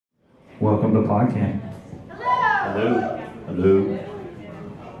Welcome to Podcamp. Hello. Hello.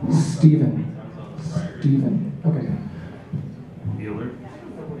 Steven. Okay. Bueller.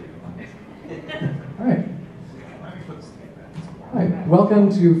 All right. Hi. Welcome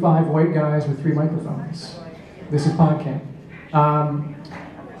to 5 white guys with 3 microphones. This is Podcamp.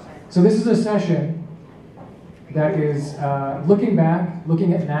 So this is a session that is looking back,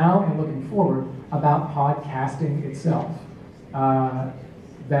 looking at now, and looking forward about podcasting itself.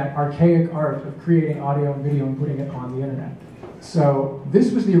 That archaic art of creating audio and video and putting it on the internet. So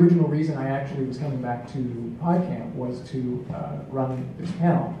this was the original reason I actually was coming back to Podcamp, was to run this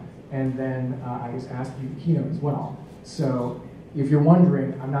panel. And then I was asked to do the keynote as well. So if you're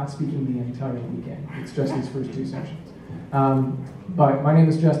wondering, I'm not speaking the entire weekend. It's just these first 2 sessions. But my name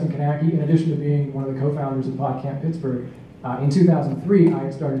is Justin Kownacki. In addition to being one of the co-founders of Podcamp Pittsburgh, in 2003 I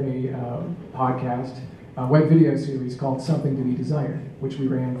started a podcast, a web video series called Something to Be Desired, which we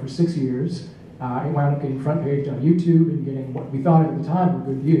ran for 6 years. It wound up getting front page on YouTube and getting what we thought at the time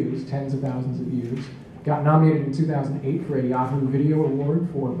were good views, tens of thousands of views. Got nominated in 2008 for a Yahoo Video Award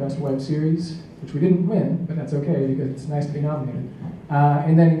for Best Web Series, which we didn't win, but that's okay because it's nice to be nominated.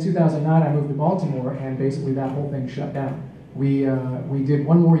 And then in 2009 I moved to Baltimore, and basically that whole thing shut down. We did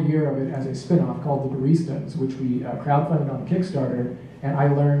 1 more year of it as a spin-off called The Baristas, which we crowdfunded on Kickstarter, and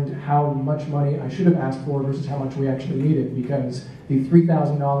I learned how much money I should have asked for versus how much we actually needed, because the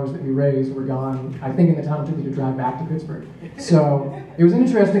 $3,000 that we raised were gone, I think, in the time it took me to drive back to Pittsburgh. So it was an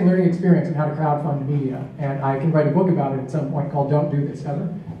interesting learning experience on how to crowdfund media, and I can write a book about it at some point called Don't Do This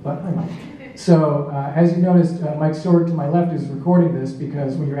Ever, but I might. So as you noticed, Mike Sorg to my left is recording this,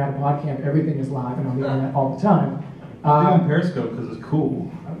 because when you're at a Podcamp, everything is live and on the internet all the time. I'm doing Periscope because it's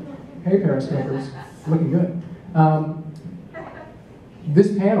cool. Hey, Periscopers, looking good.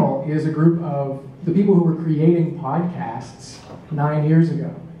 This panel is a group of the people who were creating podcasts 9 years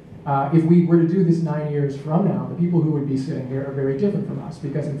ago. If we were to do this 9 years from now, the people who would be sitting here are very different from us,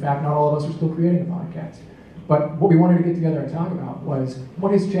 because in fact, not all of us are still creating a podcast. But what we wanted to get together and talk about was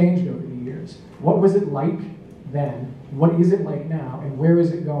what has changed over the years. What was it like then? What is it like now? And where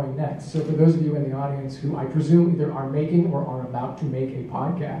is it going next? So for those of you in the audience who I presume either are making or are about to make a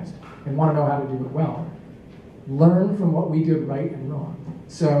podcast and want to know how to do it well, learn from what we did right and wrong.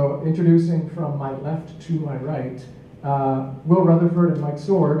 So introducing from my left to my right, Will Rutherfort and Mike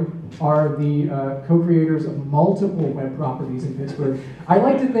Sorg are the co-creators of multiple web properties in Pittsburgh. I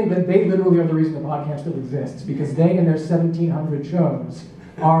like to think that they literally are the reason the podcast still exists, because they and their 1,700 shows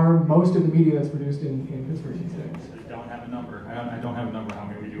are most of the media that's produced in Pittsburgh these days. I don't have a number. I don't have a number how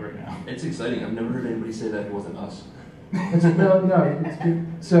many we do right now. It's exciting. I've never heard anybody say that it wasn't us. No, it's good.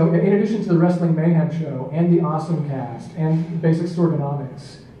 So in addition to the Wrestling Mayhem Show, and the Awesome Cast, and Basic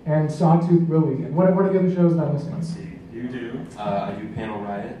Sorgonomics, and Sawtooth Willie, and what are the other shows that I'm missing? Let's see. You do. I do Panel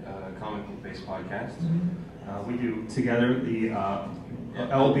Riot, a comic-based podcast. We do together the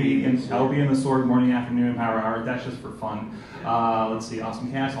LB and the Sorg Morning Afternoon Power Hour. That's just for fun. Let's see.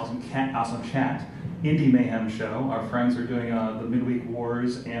 Awesome Cast, Awesome Chat. Indie Mayhem Show. Our friends are doing the Midweek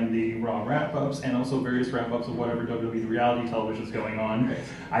Wars and the Raw wrap-ups, and also various wrap-ups of whatever WWE reality television is going on.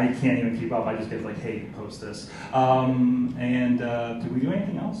 I can't even keep up. I just get like, hey, post this. And do we do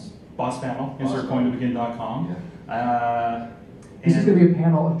anything else? Boss Battle, insertcointobegin.com. This is going to be a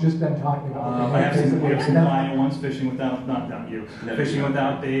panel of just them talking about we have some client ones, Fishing Without, not you, Fishing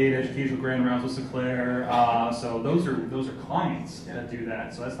Without Bait, Educational Grand Rounds with Sinclair. So those are clients that do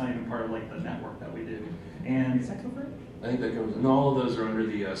that. So that's not even part of like the network that we do. And is that covered? I think that covers it. And all of those are under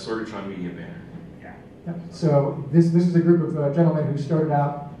the Sorgatron Media banner. Yeah. So this is a group of gentlemen who started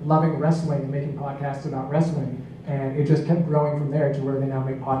out loving wrestling and making podcasts about wrestling. And it just kept growing from there to where they now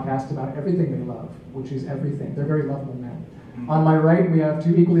make podcasts about everything they love, which is everything. They're very lovable men. On my right, we have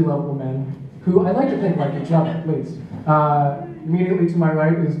 2 equally lovable men who I like to think like each other, at least. Immediately to my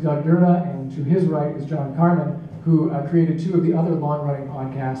right is Doug Derda, and to his right is John Carman, who created 2 of the other long-running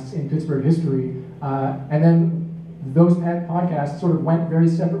podcasts in Pittsburgh history. And then those podcasts sort of went very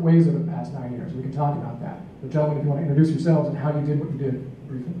separate ways over the past 9 years. We can talk about that. But gentlemen, if you want to introduce yourselves and how you did what you did,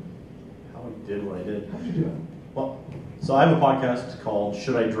 briefly. How I did what I did? How did you do it? Well, so I have a podcast called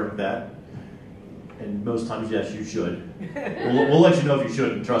Should I Drink That? And most times, yes, you should. We'll let you know if you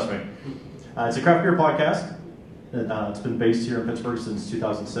shouldn't, trust me. It's a craft beer podcast. It's been based here in Pittsburgh since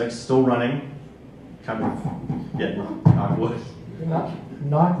 2006. Still running. Kind of, yeah, knock wood. Not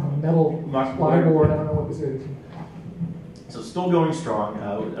metal flyboard, I don't know what this is. So still going strong.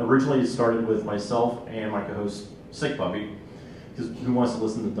 Originally it started with myself and my co-host, Sick Puppy, because who wants to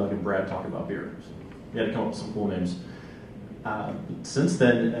listen to Doug and Brad talk about beer? We had to come up with some cool names. Since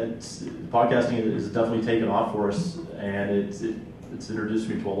then, podcasting has definitely taken off for us, and It's introduced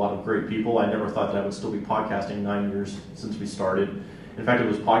me to a lot of great people. I never thought that I would still be podcasting 9 years since we started. In fact, it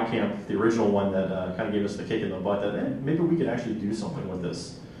was Podcamp, the original one, that kind of gave us the kick in the butt that maybe we could actually do something with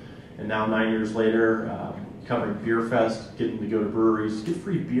this. And now 9 years later, covering Beer Fest, getting to go to breweries, get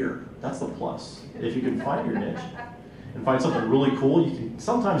free beer. That's the plus. If you can find your niche and find something really cool, you can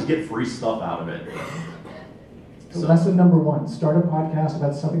sometimes get free stuff out of it. So lesson number 1, start a podcast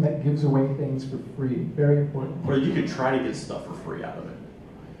about something that gives away things for free. Very important. Or you could try to get stuff for free out of it.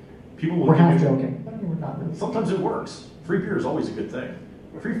 People will We're half joking. We're not really. Sometimes it works. Free beer is always a good thing.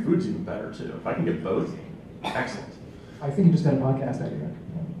 Free food's even better too. If I can get both, excellent. I think you just got a podcast idea.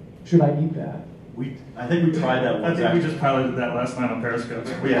 Should I eat that? I think we tried that once. I think we just piloted that last night on Periscope.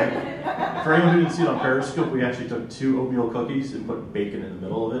 Yeah. For anyone who didn't see it on Periscope, we actually took 2 oatmeal cookies and put bacon in the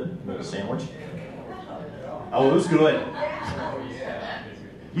middle of it and made a sandwich. Oh, it was good.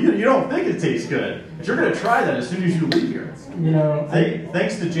 You don't think it tastes good, but you're going to try that as soon as you leave here. You know,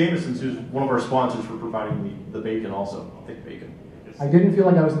 Thanks to Jameson's, who's one of our sponsors, for providing the bacon also. Thick bacon. I didn't feel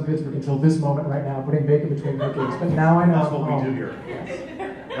like I was in Pittsburgh until this moment right now, putting bacon between cookies, but now I know. That's what we do here.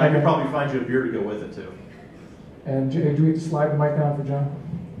 And I can probably find you a beer to go with it too. And do we have to slide the mic down for John?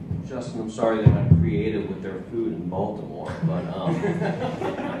 Justin, I'm sorry they're not creative with their food in Baltimore, but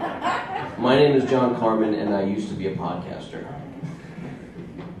my name is John Carman, and I used to be a podcaster.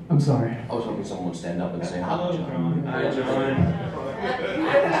 I'm sorry. I was hoping someone would stand up and say, Hello, John. Hi, John.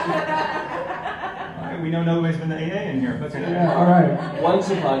 All right, we know nobody's been to AA in here. That's good. Yeah, all right. Once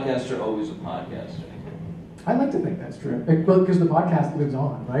a podcaster, always a podcaster. I like to think that's true. Because the podcast lives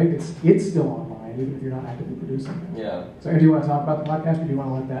on, right? It's still online, even if you're not actively producing it. Yeah. So do you want to talk about the podcast, or do you want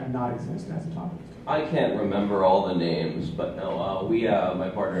to let that not exist as a topic? I can't remember all the names, but no, my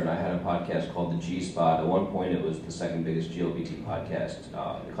partner and I had a podcast called the G-Spod. At one point, it was the second biggest GLBT podcast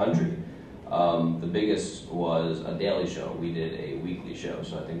in the country. The biggest was a daily show. We did a weekly show,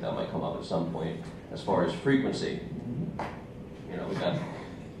 so I think that might come up at some point. As far as frequency, you know, we got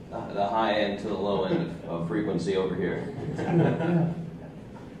the high end to the low end of frequency over here. Yeah.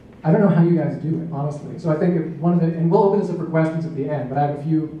 I don't know how you guys do it, honestly. So I think and we'll open this up for questions at the end, but I have a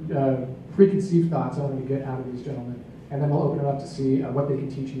few preconceived thoughts I want to get out of these gentlemen, and then we'll open it up to see what they can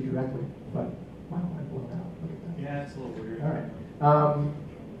teach you directly. But wow, I blew it out. Look at that. Yeah, it's a little weird. All right.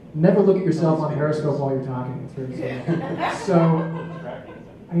 Never look at yourself on Periscope while you're talking. It's very simple. So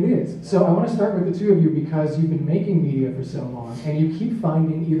it is. So I want to start with the two of you because you've been making media for so long, and you keep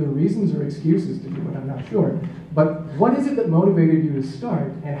finding either reasons or excuses to do it. I'm not sure. But what is it that motivated you to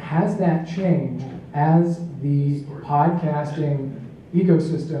start, and has that changed as the podcasting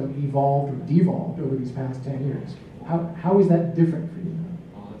ecosystem evolved or devolved over these past 10 years? How is that different for you?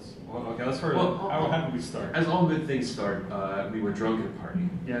 Okay, let's start. Well, How did we start? As all good things start, we were drunk at a party.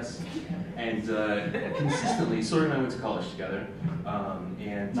 Yes. And consistently, Sorg and I went to college together.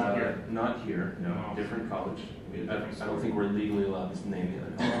 And Not here. Not here, no. No. Different college. I don't think we're legally allowed to name the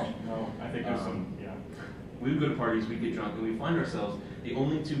other college. No, I think there's some, yeah. We would go to parties, we'd get drunk, and we'd find ourselves the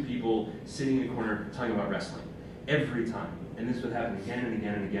only 2 people sitting in a corner talking about wrestling. Every time. And this would happen again and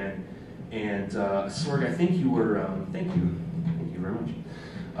again and again. And Sorg, I think you were, thank you very much.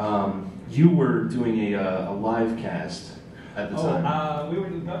 You were doing a live cast at the time. Doug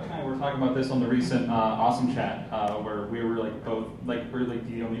and I were talking about this on the recent Awesome Chat, where we were we're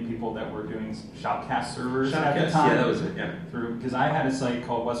the only people that were doing Shopcast servers at the time. Yeah, that was it. Yeah. Because I had a site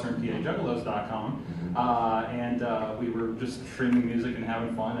called WesternPAJuggalos.com, and we were just streaming music and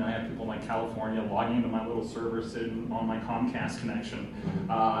having fun. And I had people in like California logging into my little server sitting on my Comcast connection,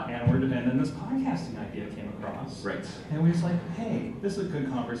 and then this podcasting idea came across. Right. And we was like, hey, this is a good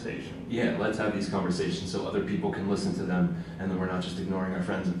conversation. Yeah, let's have these conversations so other people can listen to them, and then we're not just ignoring our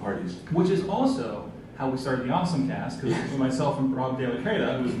friends at parties. Which is also how we started the Awesome Cast, because myself and Rob De La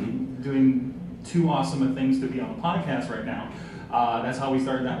Creta, who's doing too awesome things to be on the podcast right now, that's how we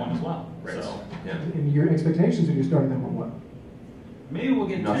started that one as well. Right. So, yeah. And your expectations when you started that were what? maybe we'll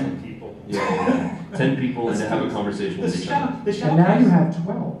get Nothing. 10 people. Yeah. 10 people and to have a conversation with each other. And now you have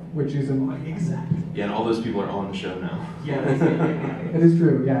 12, which is Exactly. Yeah, and all those people are on the show now. Yeah. It is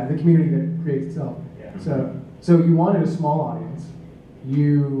true, yeah, the community that creates itself. Yeah. So you wanted a small audience.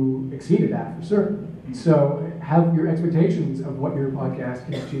 You exceeded that for certain. So have your expectations of what your podcast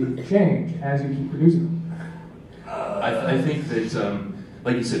can achieve change as you keep producing them? I think that,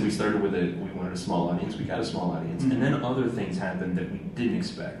 like you said, we started with we wanted a small audience, we got a small audience, and then other things happened that we didn't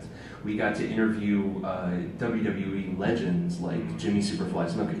expect. We got to interview WWE legends like Jimmy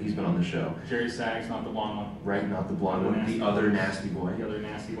Superfly Snuka. He's been on the show. Jerry Sags, not the blonde one. Right, not the blonde one, the other nasty boy. The other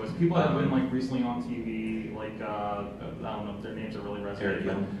nasty boys. People that have been like recently on TV, like I don't know if their names are really resonating. Eric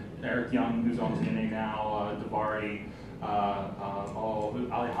Young. Eric Young, who's on TNA now, Davari,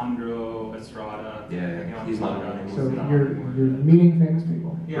 Alejandro Estrada. Yeah, he's not on it. So you're meeting famous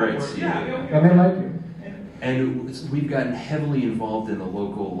people. Yeah, Right. And they like you. And we've gotten heavily involved in the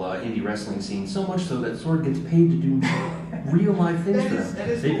local indie wrestling scene, so much so that Sorg gets paid to do real life things for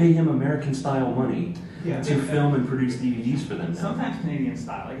them. They pay him American style money to film and produce DVDs for them. Sometimes Canadian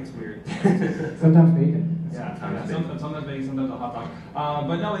style, like it's weird. Sometimes bacon. Yeah, sometimes bacon, sometimes a hot dog.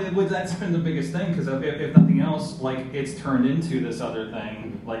 But no, that's been the biggest thing, because if nothing else, like it's turned into this other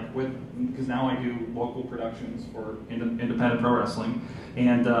thing, like because now I do local productions for independent pro wrestling,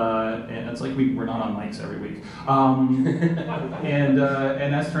 and it's like we're not on mics every week, and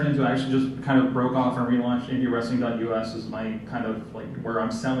that's turned into, I actually just kind of broke off and relaunched IndieWrestling.us as my kind of like where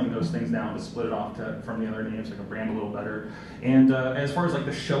I'm selling those things down to split it off from the other names, so I can brand a little better. And as far as like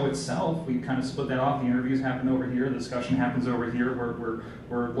the show itself, we kind of split that off. The interviews happen over here, the discussion happens over here.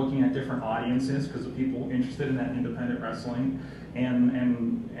 We're looking at different audiences because of people interested in that independent wrestling, and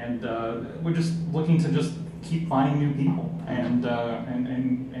we're just looking to just keep finding new people and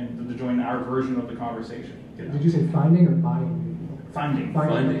to join our version of the conversation. You know? Did you say finding or buying new people? Finding.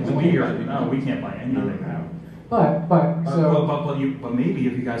 We can't buy anything now. But maybe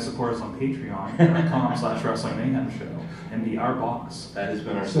if you guys support us on Patreon.com/Wrestling Mayhem Show and be our boss. That has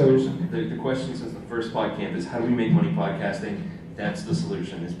been our solution. The question since the first Podcamp is how do we make money podcasting? That's the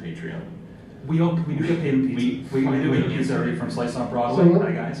solution, is Patreon. We do get paid in pizza. We do get pizza already from Slice on Broadway. So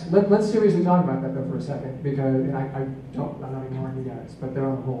Hi guys. Let's seriously talk about that though for a second, because I'm not ignoring you guys, but they're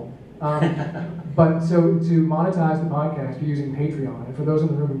on the roll. But so to monetize the podcast, you're using Patreon. And for those in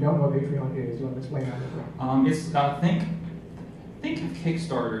the room who don't know what Patreon is, you want to explain that? It's think of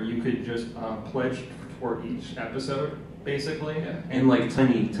Kickstarter. You could just pledge for each episode, basically, and like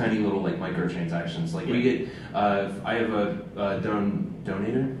tiny little like microtransactions. Like we get, I have a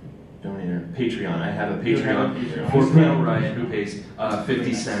donator. Patreon. I have a Patreon for Panel Riot who pays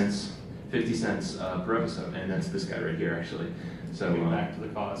 50 cents per episode, and that's this guy right here actually. So back to the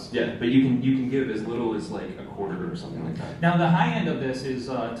cause. Yeah, but you can give as little as like a quarter or something like that. Now the high end of this is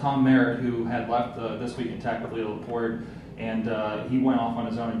Tom Merritt, who had left This Week in Tech with Leo Laporte, and he went off on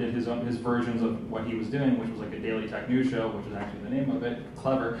his own and did his versions of what he was doing, which was like a daily tech news show, which is actually the name of it,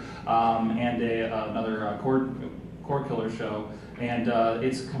 clever, and another cord killer show. And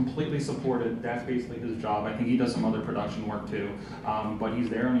it's completely supported. That's basically his job. I think he does some other production work too. But he's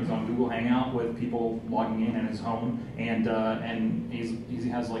there and he's on Google Hangout with people logging in at his home. And he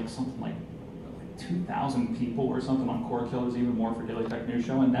has like something like 2,000 people or something on Cord Killers, even more for Daily Tech News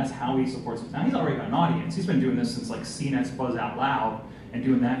Show. And that's how he supports it. Now he's already got an audience. He's been doing this since like CNET's Buzz Out Loud and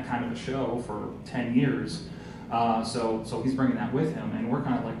doing that kind of a show for 10 years. So he's bringing that with him. And we're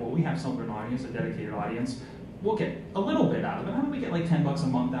kind of like, well, we have some of an audience, a dedicated audience. We'll get a little bit out of it. How do we get like $10 a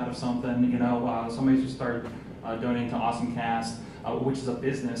month out of something? You know, somebody just started donating to Awesome Cast, which is a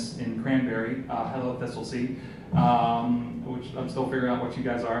business in Cranberry. Hello, Thistle C, which I'm still figuring out what you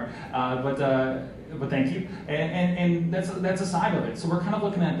guys are. But thank you. And that's a side of it. So we're kind of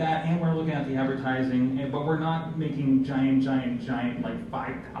looking at that, and we're looking at the advertising, but we're not making giant like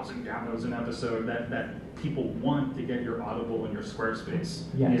 5,000 downloads an episode that people want to get your Audible and your Squarespace,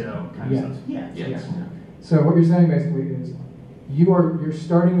 you know, kind of stuff. Yes. So what you're saying basically is you're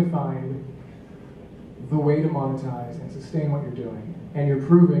starting to find the way to monetize and sustain what you're doing, and you're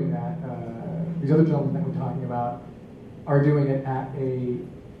proving that these other gentlemen that we're talking about are doing it at a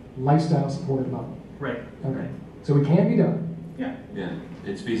lifestyle supported level. Right. Okay. So it can be done. Yeah,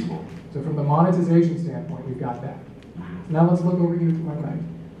 it's feasible. So from the monetization standpoint, we've got that. Now let's look over here to my right,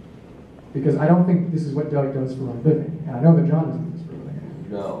 because I don't think this is what Doug does for a living, and I know that John doesn't do this for a living.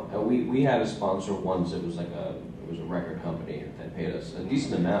 No, we had a sponsor once. It was like a record company that paid us a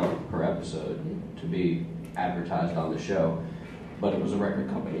decent amount per episode to be advertised on the show, but it was a record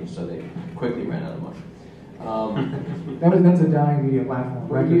company, so they quickly ran out of money. That's a dying media platform.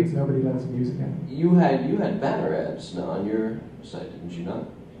 Records, nobody does music anymore. You had banner ads on your site, didn't you not?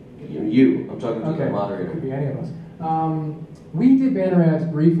 I'm talking to the moderator. Could be any of us. We did banner ads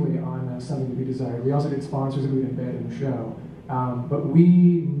briefly on Something to Be Desired. We also did sponsors that we would embed in the show. But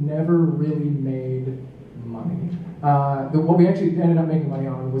we never really made money. What we actually ended up making money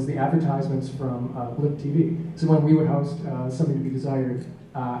on was the advertisements from Blip TV. So when we would host Something to Be Desired,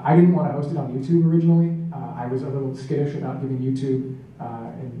 I didn't want to host it on YouTube originally. I was a little skittish about giving YouTube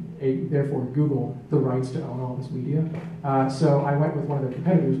and therefore Google the rights to own all this media. So I went with one of their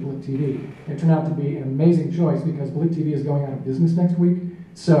competitors, Blip TV. It turned out to be an amazing choice because Blip TV is going out of business next week.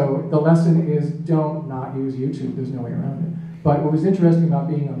 So the lesson is don't not use YouTube. There's no way around it. But what was interesting about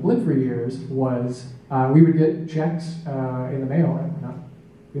being on Blip for years was we would get checks in the mail, not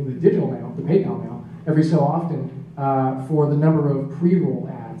in the digital mail, the PayPal mail, every so often for the number of pre-roll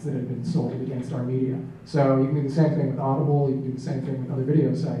ads that have been sold against our media. So you can do the same thing with Audible, you can do the same thing with other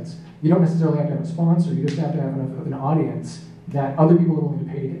video sites. You don't necessarily have to have a sponsor, you just have to have enough of an audience that other people are willing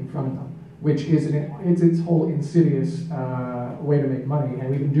to pay to get in front of them, which is it's its whole insidious way to make money, and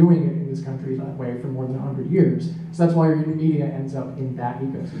we've been doing it in this country that way for more than 100 years. So that's why your media ends up in that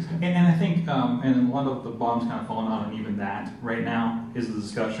ecosystem. And I think, and a lot of the bombs kind of falling on even that right now is the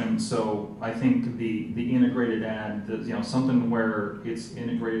discussion. So I think the integrated ad, something where it's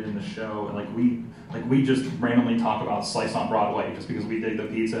integrated in the show, like we just randomly talk about Slice on Broadway just because we dig the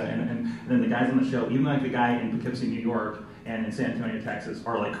pizza, and then the guys on the show, even like the guy in Poughkeepsie, New York, and in San Antonio, Texas,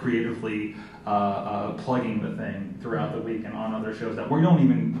 are like creatively plugging the thing throughout the week and on other shows that we don't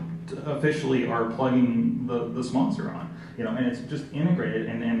even officially are plugging the sponsor on, and it's just integrated.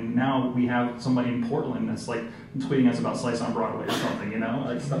 And now we have somebody in Portland that's like tweeting us about Slice on Broadway or something,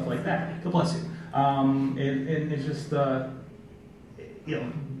 like stuff like that. God bless you. It's just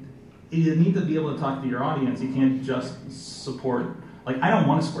you need to be able to talk to your audience. You can't just support. Like, I don't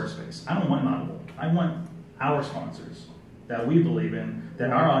want a Squarespace. I don't want an Audible. I want our sponsors that we believe in,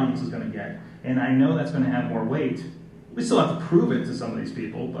 that our audience is going to get. And I know that's going to have more weight. We still have to prove it to some of these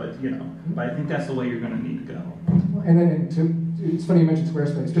people, but but I think that's the way you're going to need to go. And then it's funny you mentioned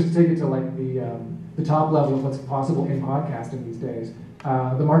Squarespace. Just to take it to like the top level of what's possible in podcasting these days.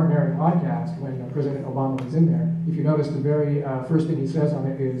 The Mark Maron podcast, when President Obama was in there, if you notice, the very first thing he says on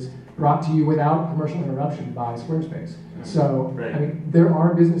it is brought to you without commercial interruption by Squarespace. So, right. I mean, there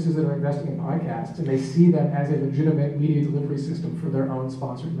are businesses that are investing in podcasts, and they see them as a legitimate media delivery system for their own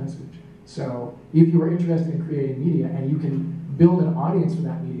sponsored message. So, if you are interested in creating media and you can build an audience for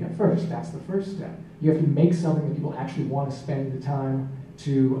that media first, that's the first step. You have to make something that people actually want to spend the time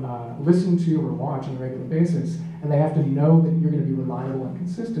to listen to or watch on a regular basis, and they have to know that you're going to be reliable and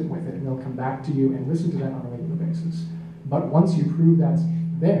consistent with it, and they'll come back to you and listen to that on a regular basis. But once you prove that's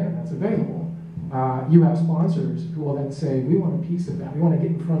there, that's available, you have sponsors who will then say, we want a piece of that. We want to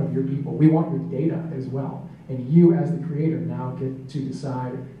get in front of your people. We want your data as well. And you, as the creator, now get to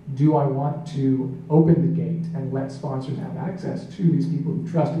decide, do I want to open the gate and let sponsors have access to these people who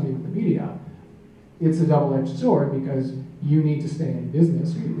trusted me with the media? It's a double-edged sword because you need to stay in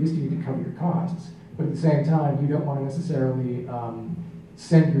business, or at least you need to cover your costs. But at the same time, you don't want to necessarily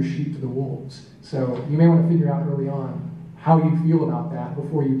send your sheep to the wolves. So you may want to figure out early on how you feel about that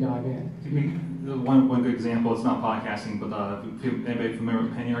before you dive in. One good example, it's not podcasting, but anybody familiar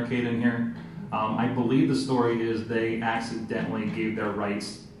with Penny Arcade in here? I believe the story is they accidentally gave their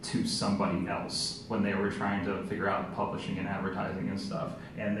rights to somebody else when they were trying to figure out publishing and advertising and stuff,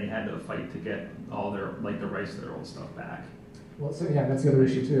 and they had to fight to get all their the rights to their old stuff back. Well, so yeah, that's the other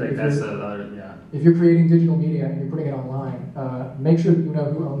issue too. Like that's the other, yeah. If you're creating digital media and you're putting it online, make sure that you know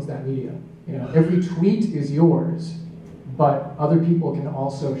who owns that media. Every tweet is yours, but other people can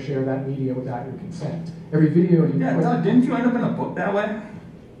also share that media without your consent. Every video you put. Didn't you end up in a book that way?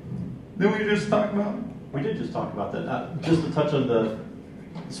 Didn't we just talk about? We did just talk about that. Just to touch on the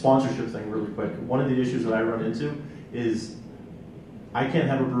sponsorship thing really quick. One of the issues that I run into is I can't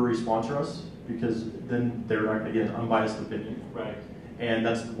have a brewery sponsor us because then they're not going to get an unbiased opinion. Right. And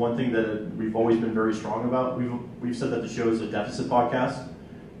that's one thing that we've always been very strong about. We've said that the show is a deficit podcast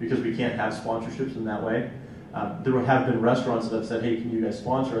because we can't have sponsorships in that way. There have been restaurants that have said, hey, can you guys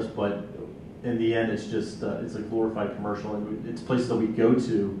sponsor us? But in the end, it's just it's a glorified commercial. And it's places that we go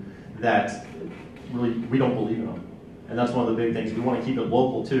to that really we don't believe in them. And that's one of the big things. We want to keep it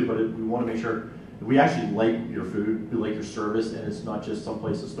local too, but we want to make sure we actually like your food, we like your service, and it's not just some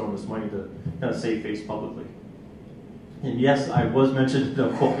place that's throwing us money to kind of save face publicly. And yes, I was mentioned in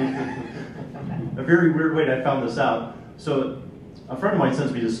a quote. A very weird way that I found this out. So a friend of mine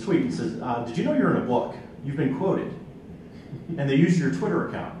sends me this tweet and says, did you know you're in a book? You've been quoted. And they used your Twitter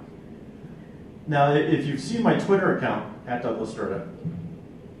account. Now, if you've seen my Twitter account, at Douglas Derda,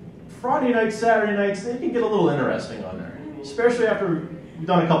 Friday nights, Saturday nights, they can get a little interesting on there, especially after we've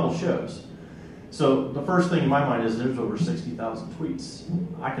done a couple shows. So the first thing in my mind is there's over 60,000 tweets.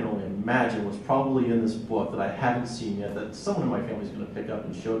 I can only imagine what's probably in this book that I haven't seen yet that someone in my family is going to pick up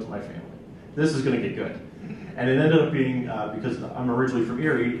and show it to my family. This is going to get good. And it ended up being, because I'm originally from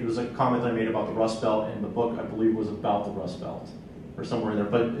Erie, it was a comment I made about the Rust Belt, and the book, I believe, was about the Rust Belt, or somewhere in there.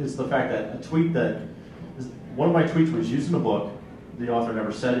 But it's the fact that a tweet that, one of my tweets was used in a book. The author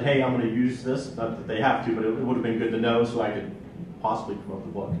never said, hey, I'm going to use this. Not that they have to, but it would have been good to know so I could possibly promote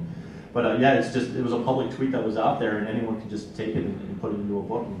the book. But yeah, it was a public tweet that was out there, and anyone could just take it and put it into a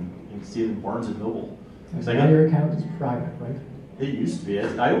book and see it in Barnes & Noble. Now your account is private, right? It used to be.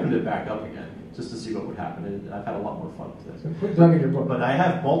 I opened it back up again just to see what would happen. And I've had a lot more fun with this. So put Doug in your book. But I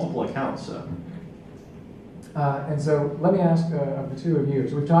have multiple accounts. And so let me ask of the two of you.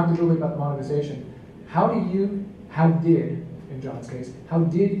 So we've talked a little bit about the monetization. How did, in John's case, how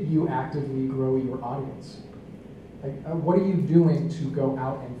did you actively grow your audience? Like, what are you doing to go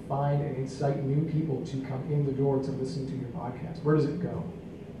out and find and incite new people to come in the door to listen to your podcast? Where does it go?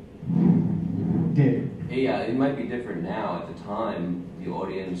 Yeah, it might be different now. At the time, the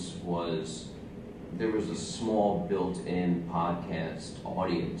audience there was a small built-in podcast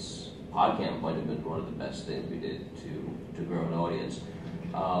audience. Podcamp might have been one of the best things we did to grow an audience.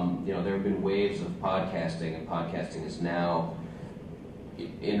 There have been waves of podcasting, and podcasting is now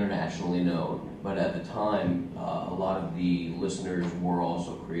internationally known. But at the time, a lot of the listeners were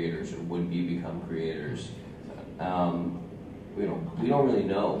also creators or would become creators. We don't really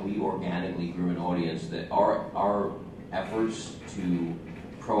know. We organically grew an audience that our efforts to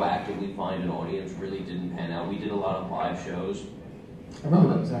proactively find an audience really didn't pan out. We did a lot of live shows. I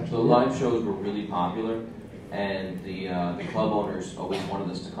remember those actually. The live shows were really popular, and the club owners always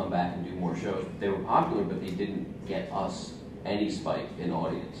wanted us to come back and do more shows. They were popular, but they didn't get us any spike in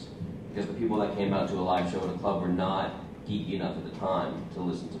audience, because the people that came out to a live show at a club were not geeky enough at the time to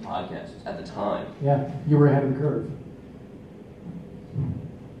listen to podcasts. At the time. Yeah, you were ahead of the curve.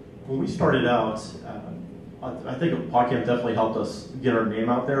 When we started out, I think Podcamp definitely helped us get our name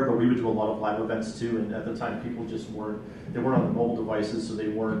out there, but we would do a lot of live events too, and at the time people just weren't on their mobile devices, so they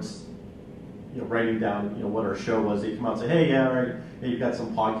weren't writing down what our show was. They'd come out and say, hey, yeah, right, yeah, you've got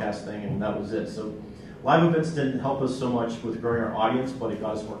some podcast thing, and that was it. So live events didn't help us so much with growing our audience, but it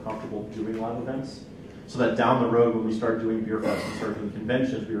got us more comfortable doing live events, so that down the road when we started doing Beer Fest and started doing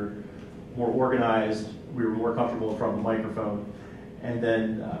conventions, we were more organized, we were more comfortable in front of the microphone. And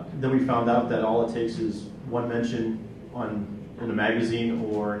then we found out that all it takes is one mention in a magazine,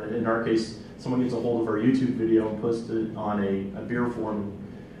 or in our case, someone gets a hold of our YouTube video and puts it on a beer forum.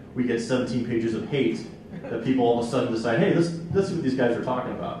 We get 17 pages of hate that people all of a sudden decide, hey, this is what these guys are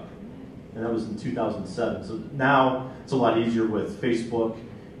talking about. And that was in 2007. So now it's a lot easier with Facebook,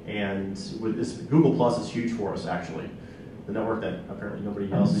 and with this, Google Plus is huge for us, actually. The network that apparently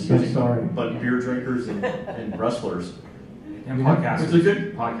nobody else is using, but beer drinkers and wrestlers. And podcasters. It's a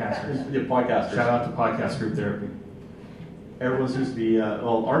good podcasters. Yeah, podcasters. Shout out to Podcast Group Therapy. Everyone seems to be,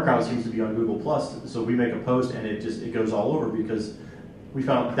 our crowd seems to be on Google Plus, so we make a post and it goes all over, because we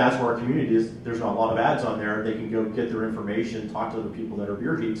found that's where our community is. There's not a lot of ads on there. They can go get their information, talk to other people that are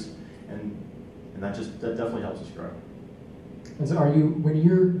beer geeks, and that definitely helps us grow. And so when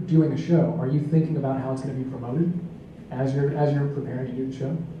you're doing a show, are you thinking about how it's going to be promoted as you're preparing to do the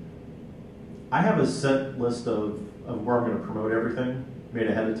show? I have a set list of where I'm going to promote everything made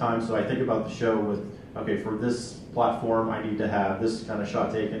ahead of time. So I think about the show with, okay, for this platform, I need to have this kind of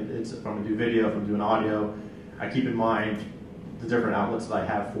shot taken. If I'm going to do video, if I'm doing audio, I keep in mind the different outlets that I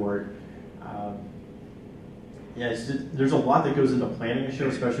have for it. There's a lot that goes into planning a show,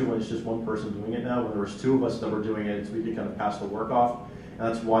 especially when it's just one person doing it now. When there was two of us that were doing it, we could kind of pass the work off. And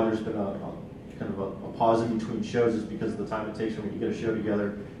that's why there's been a pause in between shows, is because of the time it takes for me to get a show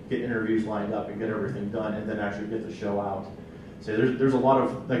together, get interviews lined up, and get everything done, and then actually get the show out. So there's a lot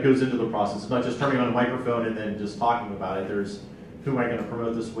of that goes into the process. It's not just turning on a microphone and then just talking about it. There's who am I going to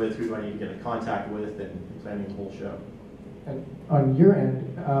promote this with, who do I need to get in contact with, and planning the whole show. And on your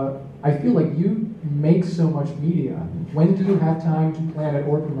end, I feel like you make so much media. When do you have time to plan it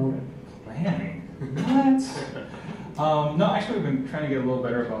or promote it? Planning? What? No, actually we've been trying to get a little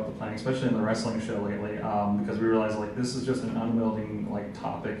better about the planning, especially in the wrestling show lately, because we realize this is just an unwielding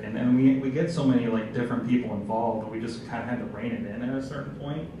topic, and we get so many different people involved, and we just kind of had to rein it in at a certain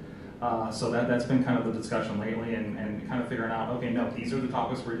point. So that's been kind of the discussion lately, and kind of figuring out, okay, no, these are the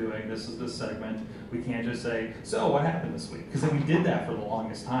topics we're doing, this is this segment. We can't just say, so what happened this week? Because then we did that for the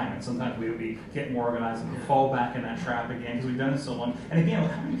longest time, and sometimes we would be getting more organized and fall back in that trap again, because we've done it so long. And again,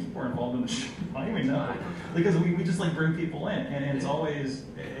 how many people are involved in the show? I don't even know. Because we just bring people in, and it's always,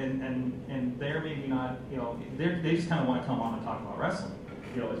 and they're maybe not, they just kind of want to come on and talk about wrestling,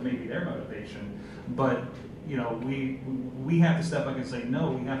 is maybe their motivation. But we have to step back and say,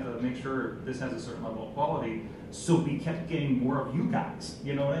 no, we have to make sure this has a certain level of quality, so we kept getting more of you guys.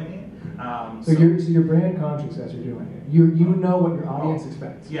 You know what I mean? So you're brand conscious as you're doing it. You know what your audience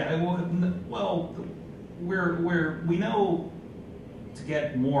expects. Yeah. Well, we know to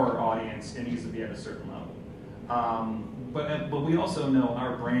get more audience, it needs to be at a certain level. But we also know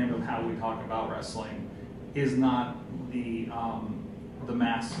our brand of how we talk about wrestling is not the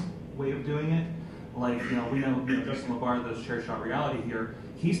mass way of doing it. We know Justin LaBar, the Chair Shot Reality here,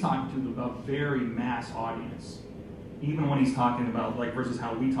 he's talking to a very mass audience, even when he's talking about versus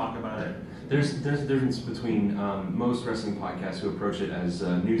how we talk about it. There's a difference between most wrestling podcasts who approach it as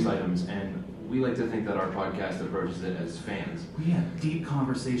news items and we like to think that our podcast approaches it as fans. We have deep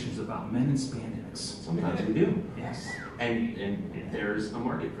conversations about men in spandex. Sometimes we do. Yes. And there's a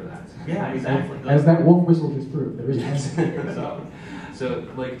market for that. Yeah, exactly. As that wolf whistle just proved, there is. So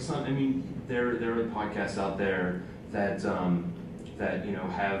like there are podcasts out there that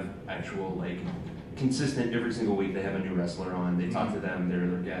have actual like consistent every single week. They have a new wrestler on. They talk to them. They're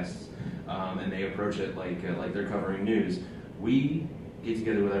their guests, and they approach it like they're covering news. We get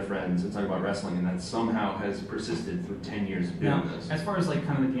together with our friends and talk about wrestling, and that somehow has persisted through 10 years of doing this. As far as like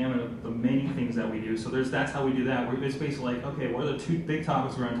kind of the gamut of the many things that we do, so that's how we do that. It's basically like, okay, what are the 2 big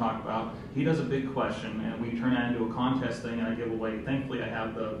topics we're going to talk about? He does a big question, and we turn that into a contest thing, and I give away. Thankfully, I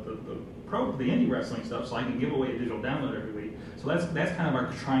have the indie wrestling stuff, so I can give away a digital download every week. So that's kind of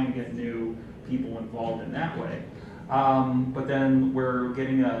our trying to get new people involved in that way. But then we're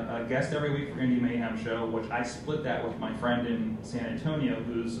getting a guest every week for Indie Mayhem Show, which I split that with my friend in San Antonio,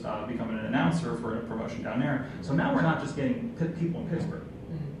 who's becoming an announcer for a promotion down there. So now we're not just getting people in Pittsburgh,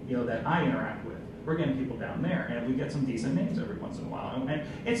 that I interact with. We're getting people down there, and we get some decent names every once in a while. And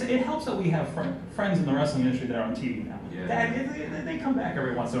it helps that we have friends in the wrestling industry that are on TV now. Yeah. They come back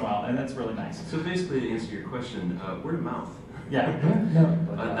every once in a while, and that's really nice. So basically, to answer your question, word of mouth. Yeah.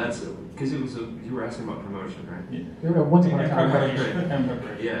 That's because you were asking about promotion, right? Yeah. Once upon a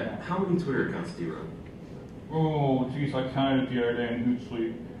time. Yeah. How many Twitter accounts do you run? Oh, geez, I counted the other day in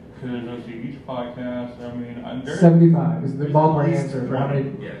Hootsuite. Because let's see, each podcast, I mean, 75 is the ballpark answer for how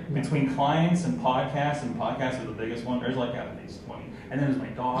many. Yeah. Between clients and podcasts is the biggest one, there's like at least 20. And then there's my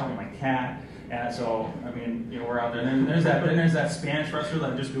dog and my cat. And so, I mean, we're out there. And then there's that Spanish wrestler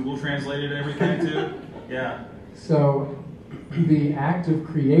that just Google translated everything to. Yeah. So the act of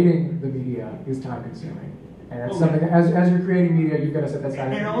creating the media is time consuming. And that's something, as you're creating media, you've got to set that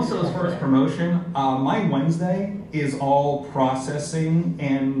aside. And also, as far as promotion, my Wednesday is all processing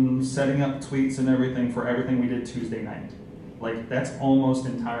and setting up tweets and everything for everything we did Tuesday night. Like, that's almost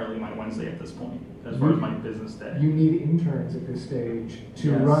entirely my Wednesday at this point, as far as my business day. You need interns at this stage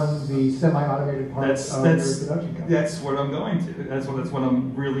to run the semi-automated parts of your production company. That's what I'm going to. That's what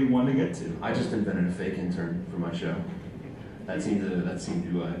I'm really wanting to get to. I just invented a fake intern for my show. That seemed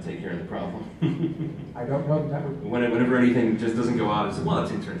to take care of the problem. I don't know that would. Whenever anything just doesn't go out, it's like, well,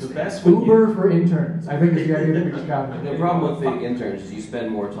 it's interns. The best Uber for interns. I think is the idea that we just got. The problem with the interns is you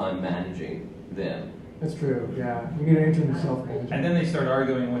spend more time managing them. That's true, yeah. You need an intern to self-manage. And then they start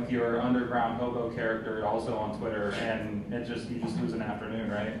arguing with your underground hobo character also on Twitter, and you just lose an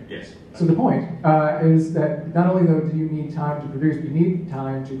afternoon, right? Yes. So the point is that not only though do you need time to produce, but you need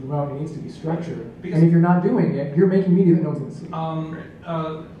time to promote. It needs to be structured. And if you're not doing it, you're making media that no one's going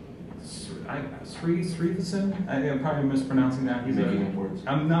to see. Sreethasan, I'm probably mispronouncing that. He's making up words.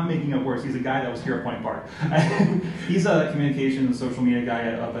 I'm not making up words. He's a guy that was here at Point Park. He's a communications and social media guy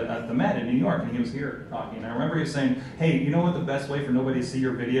at the Met in New York, and he was here talking. And I remember he was saying, hey, you know what the best way for nobody to see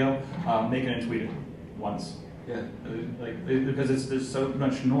your video? Make it and tweet it once. Yeah. Because there's so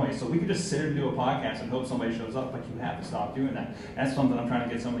much noise. So we could just sit and do a podcast and hope somebody shows up, but you have to stop doing that. That's something I'm trying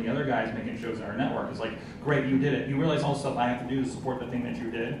to get some of the other guys making shows in our network. It's like, great, you did it. You realize all the stuff I have to do to support the thing that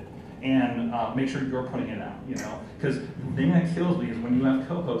you did. And make sure you're putting it out, Because the thing that kills me is when you have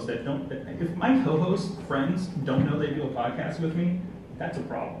co-hosts that don't. If my co-host friends don't know they do a podcast with me, that's a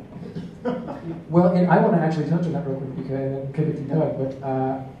problem. Well, and I want to actually touch on that real quick because and pivot to Doug.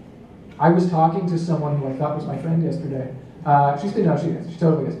 But I was talking to someone who I thought was my friend yesterday. She is. She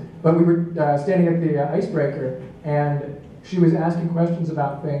totally is. But we were standing at the icebreaker, and she was asking questions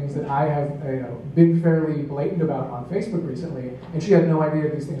about things that I have been fairly blatant about on Facebook recently, and she had no idea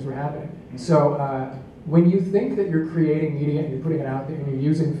these things were happening. So when you think that you're creating media and you're putting it out there and you're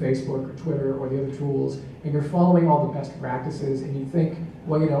using Facebook or Twitter or the other tools, and you're following all the best practices, and you think,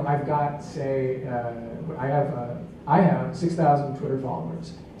 well, I've got, say, I have 6,000 Twitter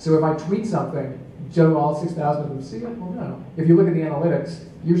followers. So if I tweet something, do all 6,000 of them see it? Well, no. If you look at the analytics,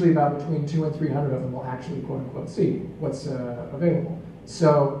 usually about between 200 and 300 of them will actually, quote unquote, see what's available.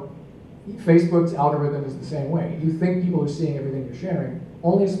 So Facebook's algorithm is the same way. You think people are seeing everything you're sharing,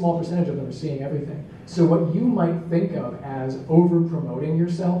 only a small percentage of them are seeing everything. So what you might think of as over-promoting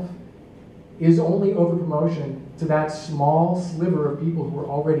yourself is only over-promotion to that small sliver of people who are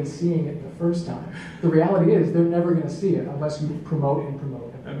already seeing it the first time. The reality is they're never going to see it unless you promote and promote.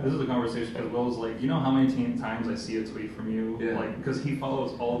 This is a conversation because Will's like, how how many times I see a tweet from you? Yeah. Like, because he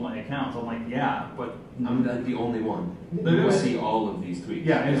follows all of my accounts. I'm like, yeah, but I'm not the only one who will see all of these tweets.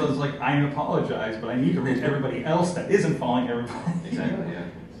 Yeah, and so it's like, I apologize, but I need to reach everybody else that isn't following everybody. Exactly, yeah.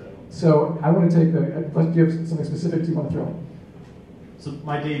 So I want to take do you have something specific you want to throw in? So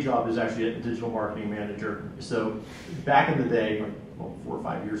my day job is actually a digital marketing manager. So back in the day, like 4 or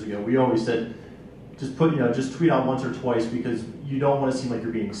 5 years ago, we always said, just tweet out once or twice because you don't want to seem like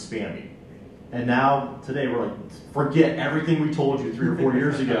you're being spammy. And now today we're like, forget everything we told you 3 or 4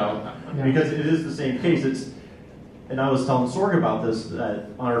 years ago, because it is the same case. And I was telling Sorg about this, that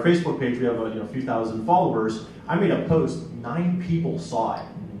on our Facebook page we have a few thousand followers. I made a post, 9 people saw it.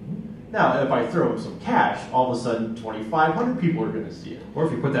 Now, if I throw some cash, all of a sudden 2,500 people are going to see it. Or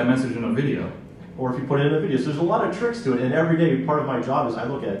if you put that message in a video. Or if you put it in a video. So there's a lot of tricks to it, and every day part of my job is I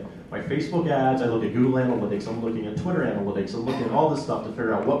look at my Facebook ads, I look at Google Analytics, I'm looking at Twitter Analytics, I'm looking at all this stuff to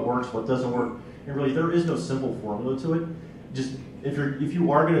figure out what works, what doesn't work. And really, there is no simple formula to it. Just if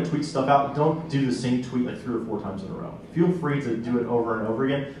you are going to tweet stuff out, don't do the same tweet like 3 or 4 times in a row. Feel free to do it over and over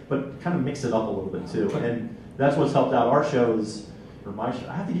again, but kind of mix it up a little bit too. And that's what's helped out our show or my show.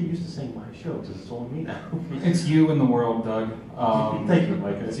 I have to get used to saying my show because it's all me now. It's you in the world, Doug. Thank you,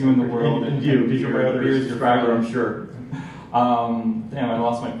 Mike. It's you in the world. And you, because you're my other subscriber, I'm sure. Damn, I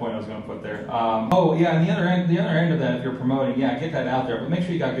lost my point I was going to put there. Oh yeah, and the other end of that, if you're promoting, get that out there, but make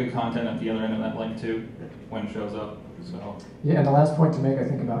sure you got good content at the other end of that link too, when it shows up. So. Yeah, and the last point to make, I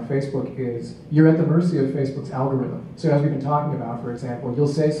think, about Facebook is you're at the mercy of Facebook's algorithm. So as we've been talking about, for example, you'll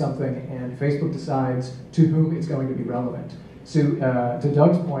say something and Facebook decides to whom it's going to be relevant. So to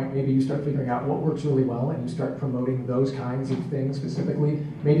Doug's point, maybe you start figuring out what works really well and you start promoting those kinds of things specifically.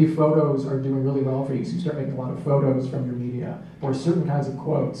 Maybe photos are doing really well for you, so you start making a lot of photos from your media, or certain kinds of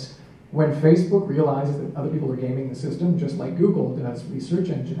quotes. When Facebook realizes that other people are gaming the system, just like Google does for the search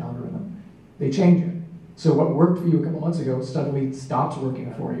engine algorithm, they change it. So what worked for you a couple months ago suddenly stops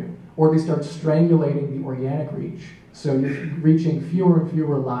working for you. Or they start strangulating the organic reach. So you're reaching fewer and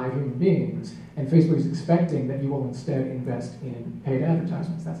fewer live human beings, and Facebook is expecting that you will instead invest in paid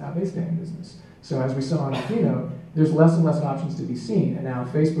advertisements. That's how they stay in business. So as we saw in the keynote, there's less and less options to be seen, and now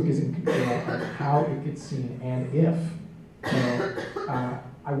Facebook is in control of how it gets seen and if. So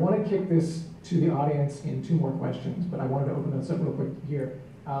I want to kick this to the audience in 2 more questions, but I wanted to open this up real quick here.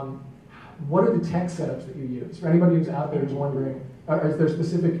 What are the tech setups that you use? For anybody who's out there who's wondering, are there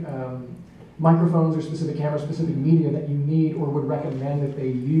specific microphones or specific cameras, specific media that you need or would recommend that they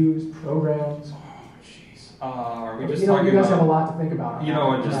use, programs? Are we just you talking guys about, have a lot to think about.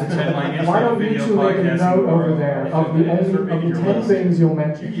 Just attend my Why don't you video two make a note over there of the 10 things you'll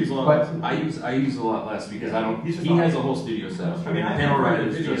mention? You use a lot. I use a lot less because I don't. He has a whole studio setup. I mean, I panel have ride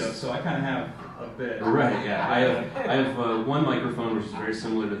is video, just. so I kind of have a bit. Right. Yeah. I have one microphone which is very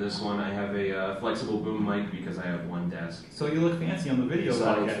similar to this one. I have a flexible boom mic because I have one desk. So you look fancy on the video so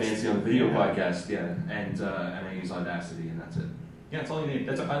podcast. I look fancy on the video podcast. Yeah. And I use Audacity, and that's it. Yeah, that's all you need.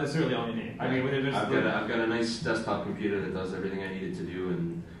 That's really all you need. I mean, I've got a nice desktop computer that does everything I need it to do,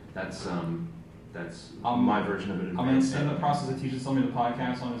 and that's my version of it. I'm in the process of teaching somebody the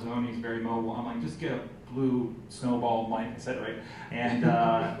podcast on his own. He's very mobile. I'm like, just get a blue snowball mic, I said it right, and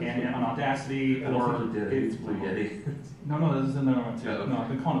on Audacity or it's Blue Yeti. No, this is another one too. Yeah, okay. No, I've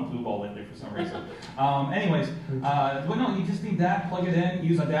been calling it blue ball lately for some reason. But no, you just need that. Plug it in.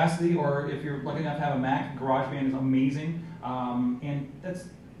 Use Audacity, or if you're lucky enough to have a Mac, GarageBand is amazing. And that's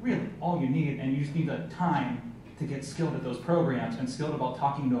really all you need, and you just need the time to get skilled at those programs and skilled about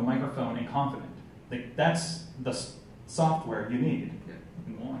talking to a microphone and confident. Like, that's the software you need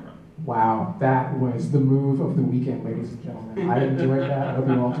in the long run. Wow, that was the move of the weekend, ladies and gentlemen. I enjoyed that. I hope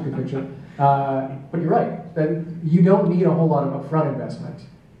you all took a picture. But you're right, that you don't need a whole lot of upfront investment.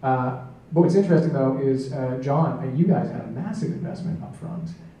 But what's interesting, though, is John, you guys had a massive investment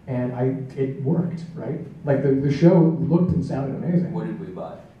upfront. And it worked, right? Like the show looked and sounded amazing. What did we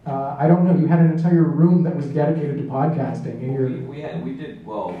buy? I don't know. You had an entire room that was dedicated to podcasting. We did.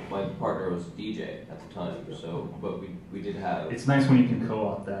 Well, my partner was DJ at the time, so but we did have. It's nice when you can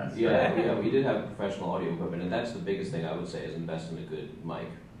co-op that. Yeah, we did have professional audio equipment, and that's the biggest thing I would say is invest in a good mic.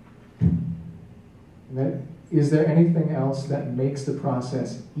 Is there anything else that makes the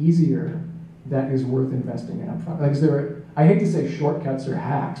process easier that is worth investing in upfront? Like, is there? I hate to say shortcuts or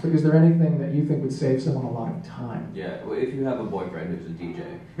hacks, but is there anything that you think would save someone a lot of time? Yeah, well, if you have a boyfriend who's a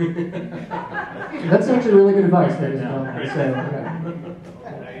DJ. That's actually really good advice, ladies and gentlemen.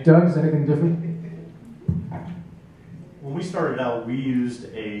 So, Doug, is anything different? When we started out, we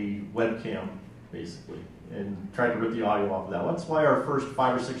used a webcam, basically, and tried to rip the audio off of that. That's why our first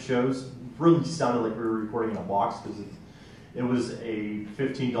 5 or 6 shows really sounded like we were recording in a box, because it was a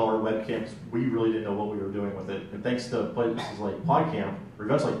 $15 webcam. We really didn't know what we were doing with it. And thanks to places like Podcamp, or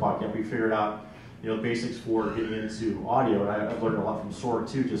events like Podcamp, we figured out the basics for getting into audio. And I've learned a lot from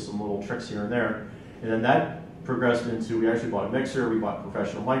Sorg too, just some little tricks here and there. And then that progressed into, we actually bought a mixer, we bought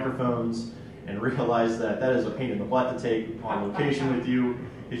professional microphones, and realize that that is a pain in the butt to take on location with you,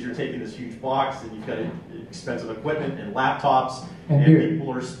 because you're taking this huge box and you've got expensive equipment and laptops, and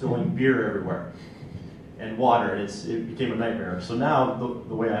people are spilling beer everywhere and water, and it became a nightmare. So now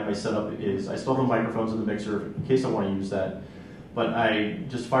the way I have my setup is I still have the microphones in the mixer in case I want to use that, but I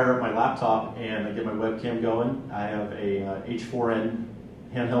just fire up my laptop and I get my webcam going. I have a H4n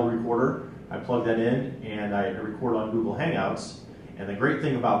handheld recorder. I plug that in and I record on Google Hangouts. And the great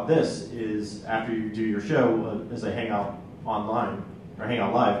thing about this is after you do your show, as I hang out online or hang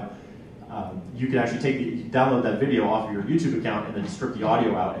out live, you can actually download that video off of your YouTube account and then strip the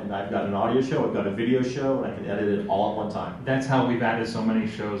audio out. And I've got an audio show, I've got a video show, and I can edit it all at one time. That's how we've added so many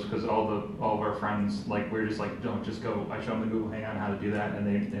shows, because all of our friends, like, we're just like, don't just go. I show them the Google Hangout how to do that,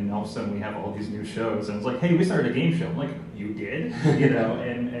 and all of a sudden we have all these new shows, and it's like, hey, we started a game show. I'm like, you did, you know,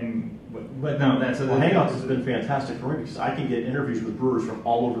 but no, that's well, Hangouts has been fantastic for me because I can get interviews with brewers from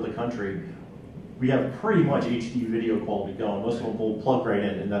all over the country. We have pretty much HD video quality going. Most of them will plug right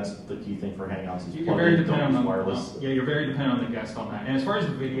in, and that's the key thing for Hangouts. Is you're very dependent on wireless. You're very dependent on the guest on that. And as far as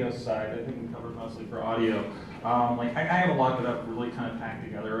the video side, I think we covered mostly for audio. Like I have a lot that I've really kind of packed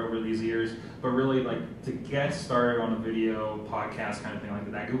together over these years, but really like to get started on a video podcast kind of thing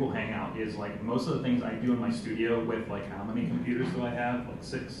like that, Google Hangout is like most of the things I do in my studio with like how many computers do I have? Like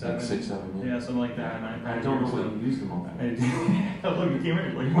 6, 7? Like 6, 7, yeah. Yeah, something like that. And I don't know if you use them all. Look, you came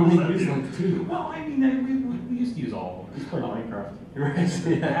in like, we only use like 2. Well, I mean, we used to use all of them. He's playing Minecraft.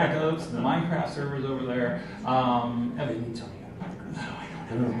 Right, yeah. Backups, the Minecraft servers over there. Didn't you tell me about Minecraft? No,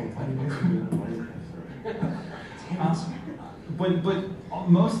 I don't know. But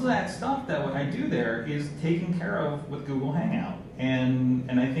most of that stuff that I do there is taken care of with Google Hangout,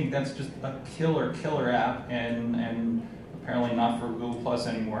 and I think that's just a killer app, and apparently not for Google Plus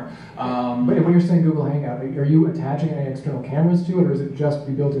anymore. But when you're saying Google Hangout, are you attaching any external cameras to it, or is it just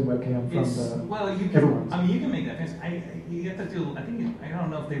the built-in webcam from everyone's? I mean, you can make that fancy. You get to do. I think I don't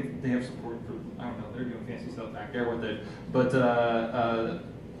know if they have support for. I don't know. They're doing fancy stuff back there with it, but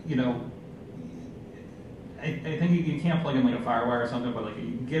you know. I think you can't plug in like a FireWire or something, but like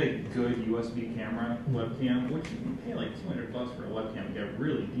you can get a good USB camera webcam, which you can pay like $200 for a webcam and get a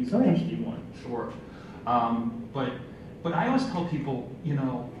really decent HD one, sure. But I always tell people, you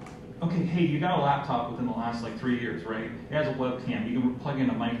know, okay, hey, you got a laptop within the last like 3 years, right? It has a webcam. You can plug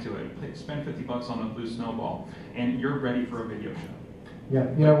in a mic to it. Spend $50 on a Blue Snowball, and you're ready for a video show. Yeah,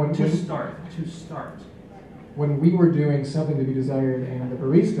 you know, to start. When we were doing Something to Be Desired and the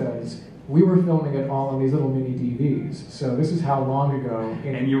Baristas, we were filming it all on these little mini DVs. So this is how long ago.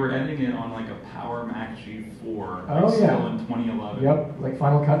 And you were editing it on like a Power Mac G4, still in 2011. Yep, like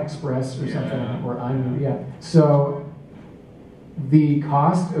Final Cut Express or something, or iMovie, So the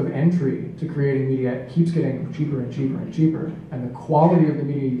cost of entry to creating media keeps getting cheaper and cheaper and cheaper, and the quality of the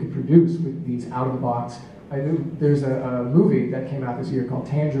media you can produce with these out-of-the-box. There's a movie that came out this year called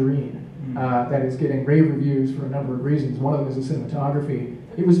Tangerine that is getting rave reviews for a number of reasons. One of them is the cinematography.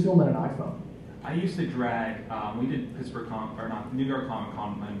 It was filmed on an iPhone. I used to drag, we did New York Comic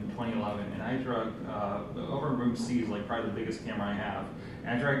Con in 2011, and I dragged over in room C is like probably the biggest camera I have.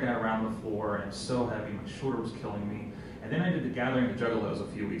 And I dragged that around the floor, and it was so heavy, my shoulder was killing me. And then I did the Gathering of Juggalos a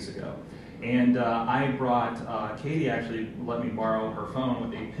few weeks ago. And I brought, Katie actually let me borrow her phone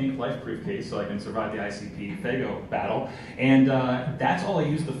with a pink LifeProof case so I can survive the ICP Fago battle. And that's all I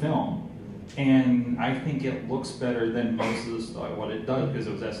used to film. And I think it looks better than most of the stuff, what it does, because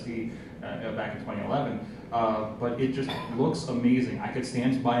it was SD back in 2011. But it just looks amazing. I could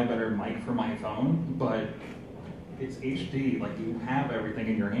stand to buy a better mic for my phone, but it's HD. Like, you have everything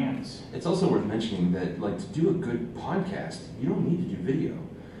in your hands. It's also worth mentioning that, like, to do a good podcast, you don't need to do video.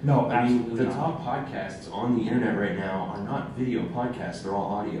 No, I mean, the top podcasts on the internet right now are not video podcasts, they're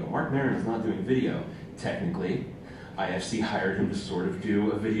all audio. Mark Maron is not doing video, technically. IFC hired him to sort of do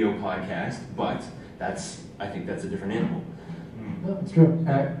a video podcast, but I think that's a different animal. No, it's true.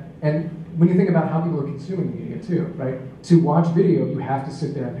 And when you think about how people are consuming media too, right? To watch video, you have to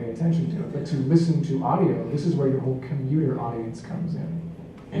sit there and pay attention to it. But to listen to audio, this is where your whole commuter audience comes in.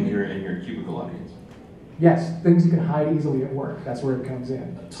 And your cubicle audience. Yes, things you can hide easily at work. That's where it comes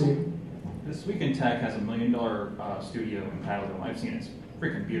in. This Week in Tech has $1 million studio in Paddledome. I've seen it. It's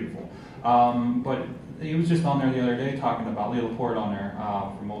freaking beautiful. But he was just on there the other day talking about Leo Laporte on there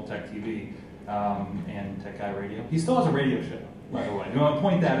from Old Tech TV and Tech Guy Radio. He still has a radio show, by the way. I want to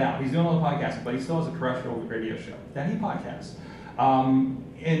point that out. He's doing all the podcasts, but he still has a terrestrial radio show that he podcasts.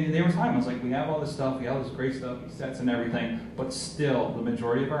 And there was time, I was like, we have all this stuff, we have all this great stuff, sets and everything, but still, the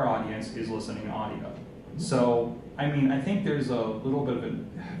majority of our audience is listening to audio. So, I mean, I think there's a little bit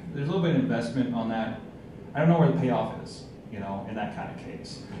of investment on that. I don't know where the payoff is. you know, in that kind of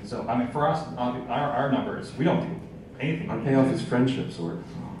case. So, I mean, for us, our numbers, we don't do anything. Our payoff is friendship, Sorg.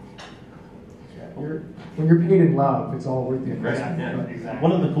 When you're paid in love, it's all worth the investment. Yeah, exactly.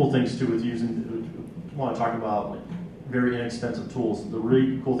 One of the cool things too with using, I want to talk about like very inexpensive tools. The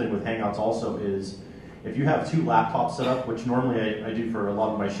really cool thing with Hangouts also is if you have 2 laptops set up, which normally I do for a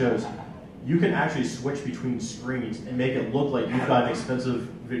lot of my shows, you can actually switch between screens and make it look like you've got an expensive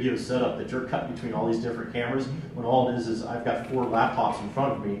video setup that you're cutting between all these different cameras, when all it is I've got 4 laptops in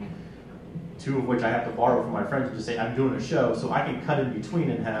front of me, 2 of which I have to borrow from my friends to just say I'm doing a show, so I can cut in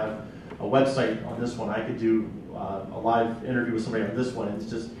between and have a website on this one. I could do a live interview with somebody on this one. It's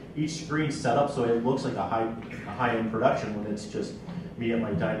just each screen set up so it looks like a high-end production when it's just me at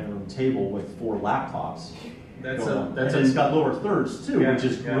my dining room table with 4 laptops. It's got lower thirds too, which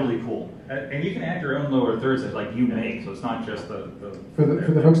is really cool. And you can add your own lower thirds that like you make, so it's not just the For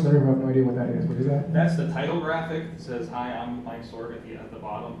the folks in the room who have no idea what that is, what is that? That's the title graphic. It says, "Hi, I'm Mike Sorg" at the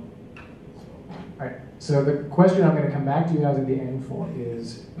bottom. All right, so the question I'm going to come back to you guys at the end for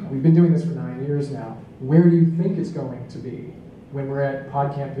is, we've been doing this for 9 years now. Where do you think it's going to be when we're at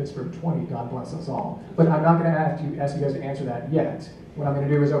Podcamp Pittsburgh 20? God bless us all. But I'm not going to ask you guys to answer that yet. What I'm going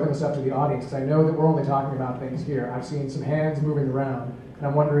to do is open this up to the audience, because I know that we're only talking about things here. I've seen some hands moving around, and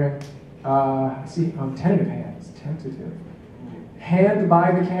I'm wondering, I see tentative hands, tentative. Hand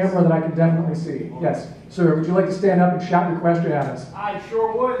by the camera that I can definitely see. Yes, sir, would you like to stand up and shout your question at us? I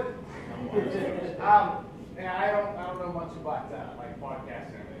sure would. And I don't know much about like podcasting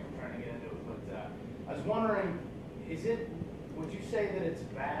and everything. I'm trying to get into it, but I was wondering, would you say that it's a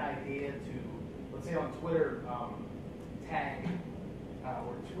bad idea to, let's say on Twitter, tag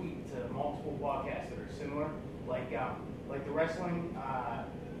or tweet to multiple podcasts that are similar, like the wrestling,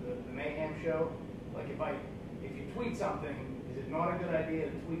 the Mayhem show? Like if you tweet something, is it not a good idea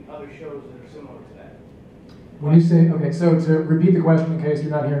to tweet other shows that are similar to that? When you say, okay, so to repeat the question in case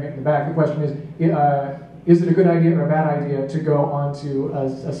you're not hearing it in the back, the question is it a good idea or a bad idea to go onto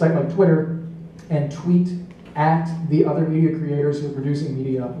a site like Twitter and tweet at the other media creators who are producing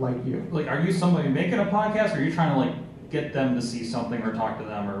media like you? Like, are you somebody making a podcast, or are you trying to like get them to see something or talk to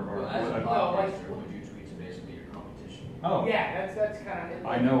them, or Well, as a podcaster, would you tweet to basically your competition? Oh, Yeah, that's kind of.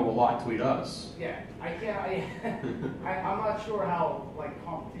 I know a lot tweet us. Yeah, I can't. I'm not sure how like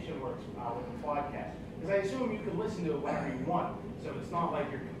competition works with a podcast, because I assume you can listen to it whenever you want. So it's not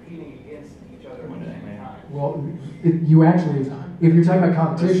like you're competing against each other at the same time. Well, you actually, if you're talking about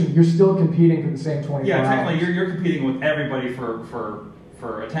competition, you're still competing for the same 24 Yeah, hours. technically you're competing with everybody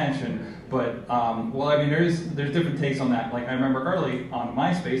for attention. But well, I mean, there's different takes on that. Like I remember early on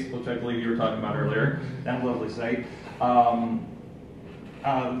MySpace, which I believe you were talking about earlier, that lovely site. We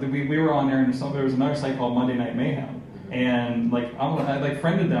were on there, and there was another site called Monday Night Mayhem. And like I like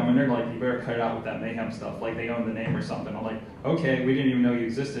friended them, and they're like, "You better cut it out with that Mayhem stuff." Like they own the name or something. I'm like, "Okay, we didn't even know you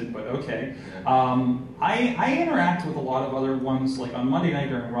existed, but okay." I interact with a lot of other ones, like on Monday night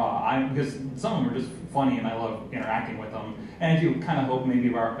during Raw, because some of them are just funny, and I love interacting with them. And you kind of hope maybe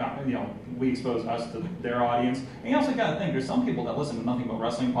we expose us to their audience. And you also got to think, there's some people that listen to nothing but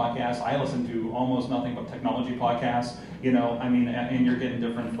wrestling podcasts. I listen to almost nothing but technology podcasts. You know, I mean, and you're getting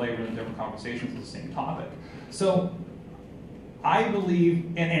different flavors and different conversations with the same topic. So I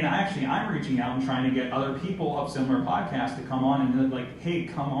believe, and actually I'm reaching out and trying to get other people of similar podcasts to come on and like, hey,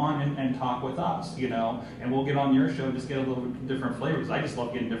 come on and talk with us, you know, and we'll get on your show, just get a little different flavors. I just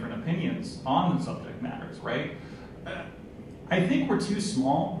love getting different opinions on the subject matters, right? I think we're too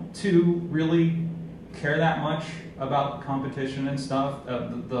small to really care that much about competition and stuff.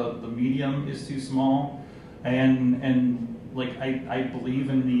 The medium is too small, and like I believe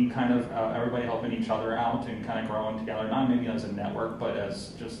in the kind of everybody helping each other out and kind of growing together, not maybe as a network, but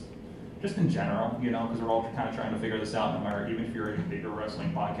as just in general, you know, because we're all kind of trying to figure this out, no matter, even if you're a bigger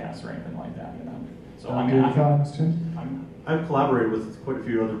wrestling podcast or anything like that, you know. So I've collaborated with quite a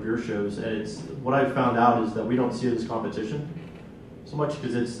few other beer shows, and what I've found out is that we don't see it as competition so much,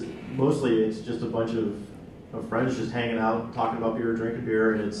 because it's just a bunch of friends just hanging out, talking about beer, drinking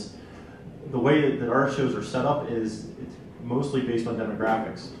beer, and it's the way that our shows are set up is it's mostly based on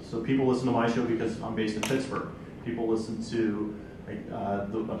demographics. So people listen to my show because I'm based in Pittsburgh. People listen to I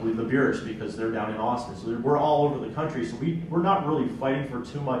believe the Beerish because they're down in Austin. So we're all over the country. So we're not really fighting for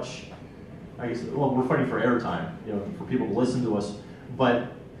too much. I guess we're fighting for airtime, you know, for people to listen to us.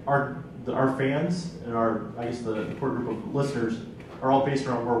 But our fans and the core group of listeners are all based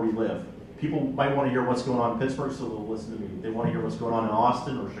around where we live. People might want to hear what's going on in Pittsburgh, so they'll listen to me. They want to hear what's going on in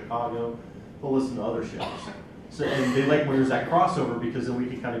Austin or Chicago, they'll listen to other shows. So, and they like when there's that crossover, because then we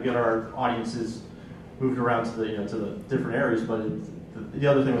can kind of get our audiences moved around to the different areas. But the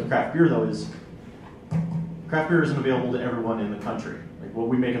other thing with craft beer though is craft beer isn't available to everyone in the country. Like what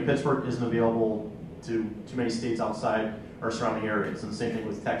we make in Pittsburgh isn't available to too many states outside our surrounding areas, and the same thing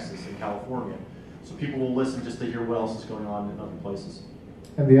with Texas and California. So people will listen just to hear what else is going on in other places.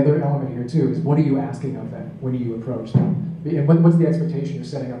 And the other element here too is, what are you asking of them when you approach them? And what's the expectation you're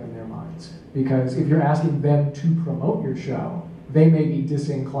setting up in their minds? Because if you're asking them to promote your show, they may be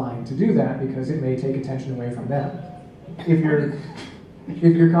disinclined to do that because it may take attention away from them. If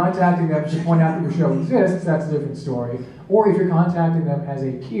you're contacting them to point out that your show exists, that's a different story. Or if you're contacting them as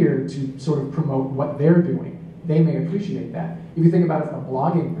a peer to sort of promote what they're doing, they may appreciate that. If you think about it from a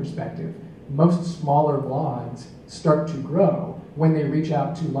blogging perspective, most smaller blogs start to grow when they reach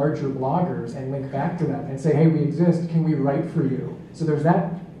out to larger bloggers and link back to them and say, hey, we exist, can we write for you? So there's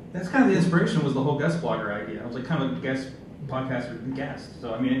that. That's kind of the inspiration, was the whole guest blogger idea. I was like kind of a guest podcaster and guest.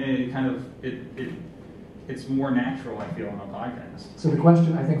 So I mean, it's more natural, I feel, on a podcast. So the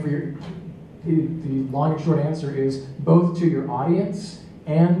question, I think, the long and short answer is, both to your audience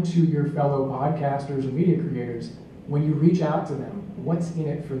and to your fellow podcasters or media creators, when you reach out to them, what's in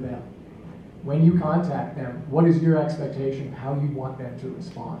it for them? When you contact them, what is your expectation of how you want them to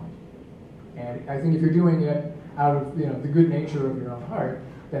respond? And I think if you're doing it out of the good nature of your own heart,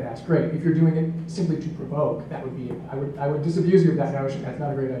 then that's great. If you're doing it simply to provoke, that would be, I would disabuse you of that notion. That's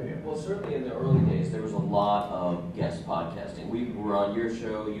not a great idea. Well, certainly in the early days, there was a lot of guest podcasting. We were on your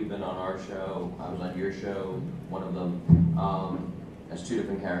show, you've been on our show, I was on your show, one of them, as two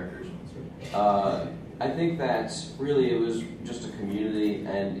different characters. I think that really it was just a community,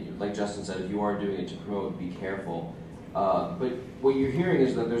 and like Justin said, if you are doing it to promote, be careful. But what you're hearing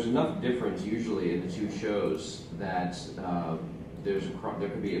is that there's enough difference usually in the two shows that there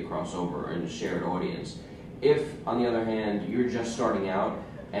could be a crossover and a shared audience. If, on the other hand, you're just starting out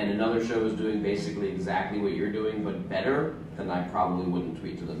and another show is doing basically exactly what you're doing but better, then I probably wouldn't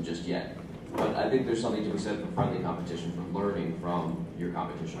tweet to them just yet. But I think there's something to be said for friendly competition, for learning from your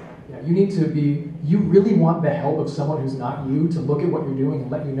competition. Yeah, you really want the help of someone who's not you to look at what you're doing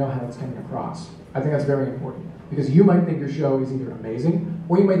and let you know how it's coming across. I think that's very important. Because you might think your show is either amazing,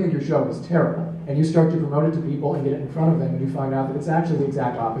 or you might think your show is terrible. And you start to promote it to people and get it in front of them, and you find out that it's actually the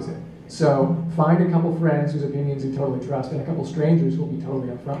exact opposite. So find a couple friends whose opinions you totally trust, and a couple strangers who will be totally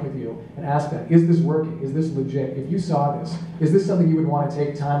upfront with you, and ask them, is this working? Is this legit? If you saw this, is this something you would want to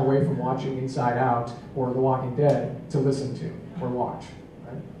take time away from watching Inside Out or The Walking Dead to listen to or watch?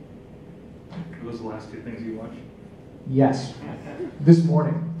 Right? Are those the last two things you watched? Yes. This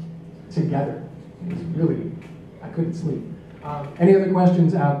morning, together. It was really, I couldn't sleep. Any other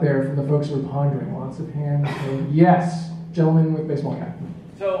questions out there from the folks who are pondering? Lots of hands. Yes, gentleman with baseball cap.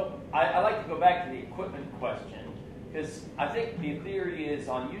 So I like to go back to the equipment question, because I think the theory is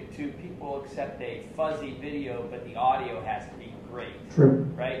on YouTube, people accept a fuzzy video, but the audio has to be great. True.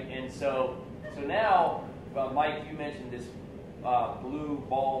 Right? And so now, Mike, you mentioned this blue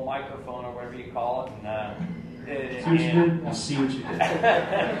ball microphone or whatever you call it, I'll see what you did.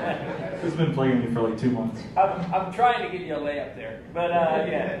 It's been plaguing me for like 2 months. I'm trying to give you a layup there. But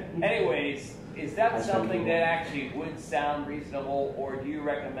yeah. Anyways, is that something that actually would sound reasonable, or do you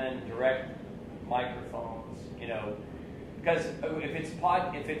recommend direct microphones? Because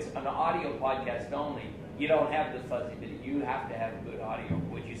if it's an audio podcast only, you don't have the fuzzy video. You have to have good audio.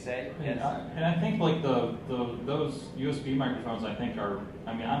 Would you say? Yes. And I think like those USB microphones, I think are.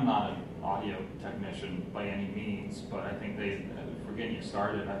 I mean, I'm not an audio technician by any means, but I think for getting you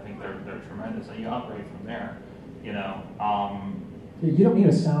started, I think they're tremendous, and you operate from there. You don't need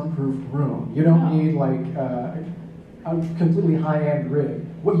a soundproof room. You don't need like a completely high-end rig.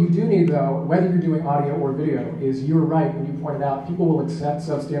 What you do need, though, whether you're doing audio or video, is you're right when you pointed out people will accept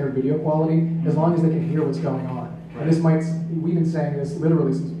substandard video quality as long as they can hear what's going on. Right. And we've been saying this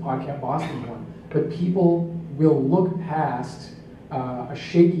literally since Podcamp Boston one, but people will look past a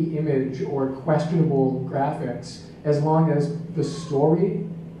shaky image or questionable graphics as long as the story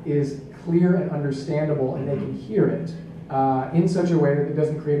is clear and understandable and they can hear it in such a way that it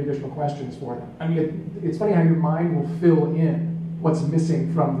doesn't create additional questions for them. I mean, it's funny how your mind will fill in what's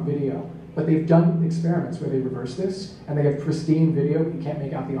missing from the video. But they've done experiments where they reverse this, and they have pristine video, but you can't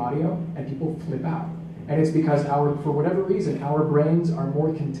make out the audio, and people flip out. And it's because for whatever reason, our brains are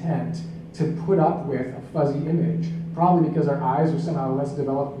more content to put up with a fuzzy image, probably because our eyes are somehow less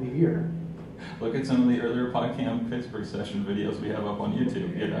developed in the ear. Look at some of the earlier Podcamp Pittsburgh session videos we have up on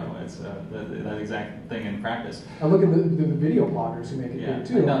YouTube. It's that exact thing in practice. I look at the video bloggers who make it good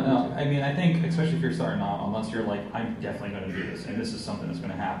too. No. I mean, I think, especially if you're starting out, unless you're like, I'm definitely going to do this, and this is something that's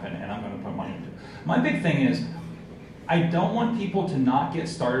going to happen, and I'm going to put money into it. My big thing is, I don't want people to not get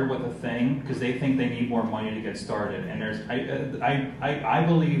started with a thing because they think they need more money to get started. And I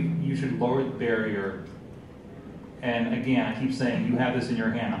believe you should lower the barrier And again, I keep saying, you have this in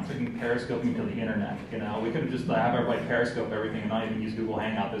your hand. I'm thinking periscoping to the internet, you know? We could have just have everybody periscope everything and not even use Google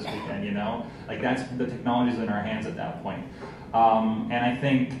Hangout this weekend, you know? Like, that's, the technology's in our hands at that point. And I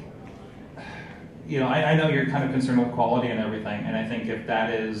think, you know, I know you're kind of concerned with quality and everything, and I think if that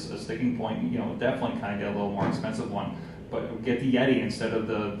is a sticking point, you know, definitely kind of get a little more expensive one. But get the Yeti instead of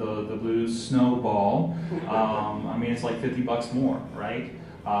the blue snowball. I mean, it's like $50 more, right?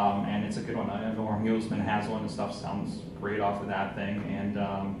 And it's a good one. I know Norm Muleman has one and stuff. Sounds great off of that thing. And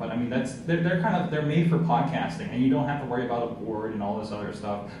but I mean, they're made for podcasting, and you don't have to worry about a board and all this other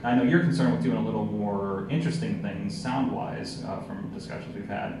stuff. And I know you're concerned with doing a little more interesting things sound-wise from discussions we've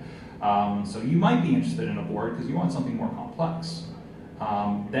had. So you might be interested in a board because you want something more complex.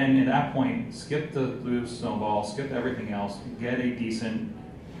 Then at that point, skip the blue snowball, skip everything else, get a decent.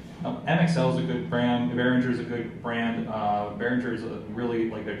 MXL is a good brand. Behringer is a good brand. Behringer is really,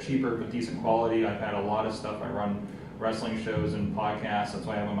 like, they're cheaper but decent quality. I've had a lot of stuff. I run wrestling shows and podcasts. That's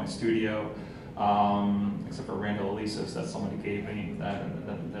why I have in my studio. Except for Randall Elisis, that somebody gave me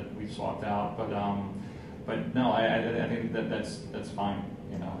that we've swapped out. But no, I think that's fine.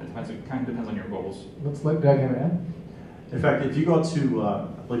 You know, it kind of depends on your goals. Let's let Doug have it in. In fact, if you go to, I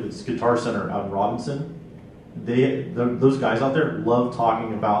believe it's Guitar Center out in Robinson, those guys out there love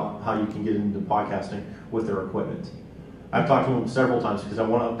talking about how you can get into podcasting with their equipment. I've talked to them several times because I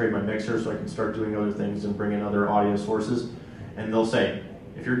want to upgrade my mixer so I can start doing other things and bring in other audio sources. And they'll say,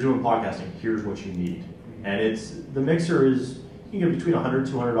 if you're doing podcasting, here's what you need. And the mixer is, you can get between $100 and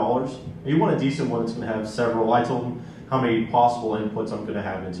 $200. You want a decent one that's going to have several. I told them how many possible inputs I'm going to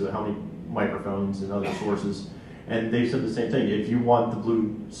have into it, how many microphones and other sources. And they said the same thing. If you want the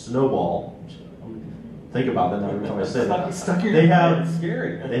blue snowball, think about that every time I say that. It's scary. They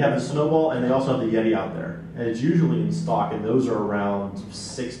have the snowball, and they also have the Yeti out there. And it's usually in stock, and those are around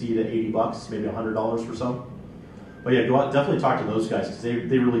 $60 to $80, maybe $100 for some. But yeah, go out, definitely talk to those guys, because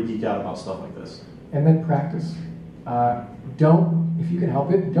they really geek out about stuff like this. And then practice. If you can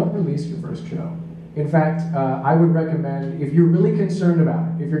help it, don't release your first show. In fact, I would recommend, if you're really concerned about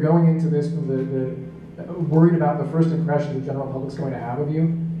it, if you're going into this with worried about the first impression the general public's going to have of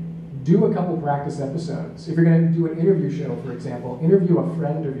you, do a couple practice episodes. If you're going to do an interview show, for example, interview a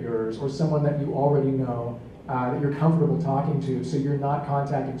friend of yours or someone that you already know that you're comfortable talking to, so you're not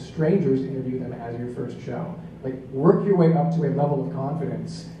contacting strangers to interview them as your first show. Like, work your way up to a level of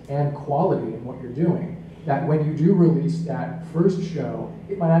confidence and quality in what you're doing, that when you do release that first show,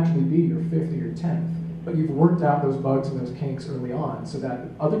 it might actually be your 5th or your 10th, but you've worked out those bugs and those kinks early on, so that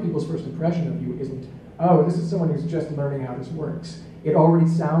other people's first impression of you isn't, oh, this is someone who's just learning how this works. It already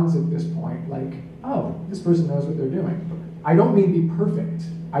sounds at this point like, oh, this person knows what they're doing. I don't mean be perfect.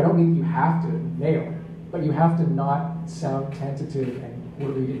 I don't mean you have to nail it, but you have to not sound tentative and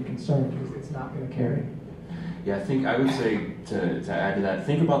worried and concerned, because it's not going to carry. Yeah, I think I would say to add to that,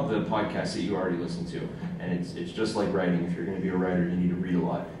 think about the podcasts that you already listen to. And it's just like writing. If you're going to be a writer, you need to read a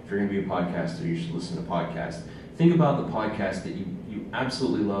lot. If you're going to be a podcaster, you should listen to podcasts. Think about the podcasts that you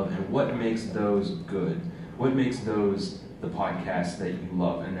absolutely love and what makes those good. What makes those the podcasts that you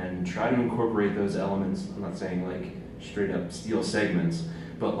love, and then try to incorporate those elements. I'm not saying like straight up steal segments,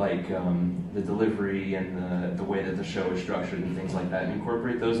 but like the delivery and the way that the show is structured and things like that, and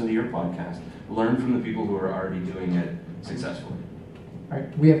incorporate those into your podcast. Learn from the people who are already doing it successfully. All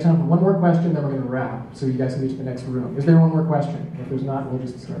right, we have time for one more question, then we're going to wrap, so you guys can reach the next room. Is there one more question? If there's not, we'll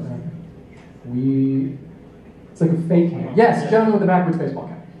just start there. It's like a fake hand. Yes, gentleman with the backwards baseball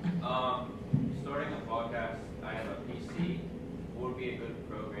cap. Starting a podcast, I have a PC. What would be a good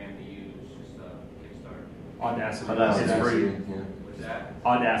program to use? Just Kickstarter. Audacity. It's free. Yeah. What's that?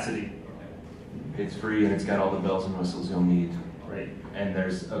 Audacity. Okay. It's free and it's got all the bells and whistles you'll need. Right. And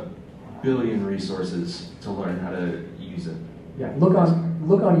there's a billion resources to learn how to use it. Yeah, look on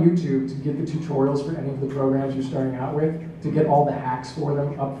YouTube to get the tutorials for any of the programs you're starting out with, to get all the hacks for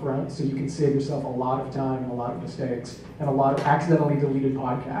them up front, so you can save yourself a lot of time and a lot of mistakes and a lot of accidentally deleted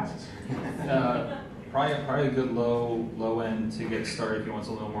podcasts. Probably a good low end to get started if you want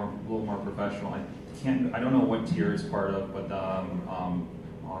something a little more professional. I don't know what tier is part of, but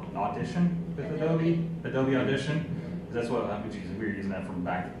Audition with Adobe Audition. That's what we were using that from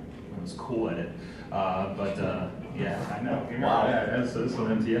back when it was Cool Edit. Yeah, I know. Wow. Yeah, that's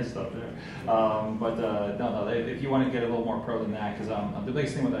some MTS stuff there. No, if you want to get a little more pro than that, because the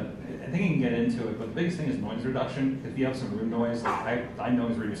biggest thing with that, I think you can get into it, but the biggest thing is noise reduction. If you have some room noise, like I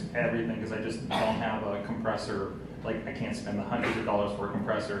noise reduce everything because I just don't have a compressor. Like, I can't spend the hundreds of dollars for a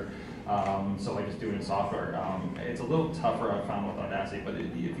compressor, so I just do it in software. It's a little tougher, I've found, with Audacity, but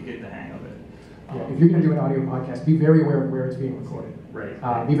if you get the hang of it. Yeah, if you're going to do an audio podcast, be very aware of where it's being recorded.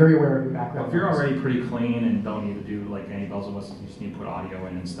 Right. Be very aware of your Well, background. if you're noise. already pretty clean and don't need to do like any bells and whistles, you just need to put audio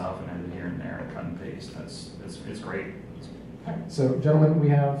in and stuff and edit here and there and cut and paste. It's great. So, gentlemen, we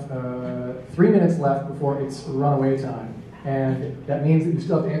have 3 minutes left before it's runaway time, and that means that you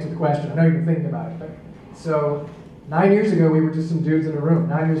still have to answer the question. I know you've been thinking about it. So, 9 years ago, we were just some dudes in a room.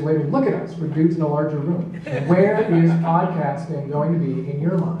 9 years later, look at us. We're dudes in a larger room. Where is podcasting going to be in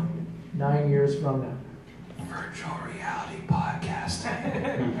your mind 9 years from now? Virtual reality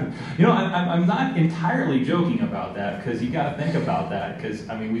podcasting. You know, I'm not entirely joking about that, because you got to think about that, because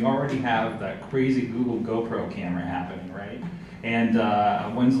I mean we already have that crazy Google GoPro camera happening, right? And at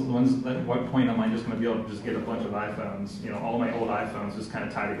what point am I just going to be able to just get a bunch of iPhones, you know, all my old iPhones just kind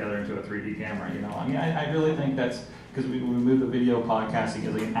of tie together into a 3D camera, you know? I mean, I really think that's, because we moved the video podcasting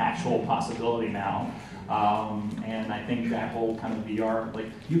as an actual possibility now. And I think that whole kind of VR,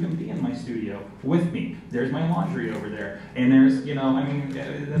 like, you can be in my studio with me. There's my laundry over there. And there's, you know, I mean,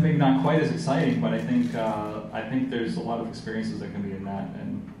 maybe not quite as exciting, but I think there's a lot of experiences that can be in that.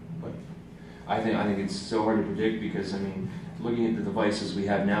 But I think it's so hard to predict, because I mean, looking at the devices we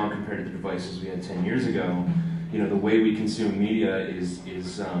have now compared to the devices we had 10 years ago, you know, the way we consume media is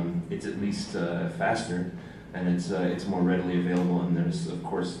it's at least faster, and it's more readily available, and there's of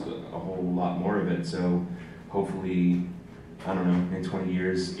course a whole lot more of it. So hopefully, I don't know, in 20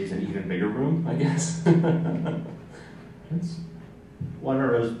 years is an even bigger room, I guess. Well, I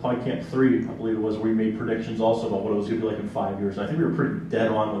remember it was Podcamp 3, I believe it was, where we made predictions also about what it was going to be like in 5 years. I think we were pretty dead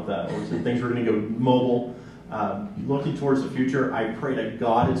on with that. It was that things were going to go mobile. Looking towards the future, I pray to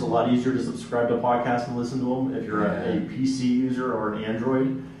God it's a lot easier to subscribe to podcasts and listen to them if you're a PC user or an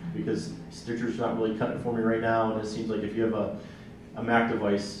Android, because Stitcher's not really cutting it for me right now, and it seems like if you have a Mac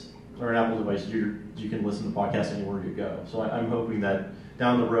device or an Apple device, you can listen to podcasts anywhere you go. So I'm hoping that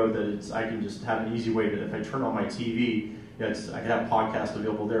down the road that I can just have an easy way to, if I turn on my TV, I can have podcasts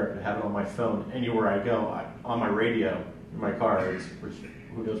available there. I can have it on my phone anywhere I go, on my radio, in my car, which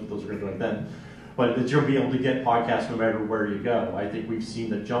who knows what those are going to be like then. But that you'll be able to get podcasts no matter where you go. I think we've seen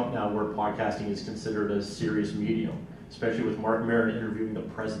the jump now where podcasting is considered a serious medium, especially with Mark Maron interviewing the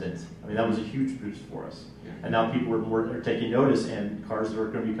president. I mean, that was a huge boost for us. Yeah. And now people are taking notice, and cars that are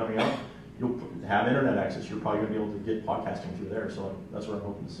going to be coming out, you'll have internet access. You're probably going to be able to get podcasting through there. So that's where I'm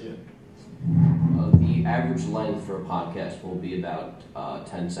hoping to see it. The average length for a podcast will be about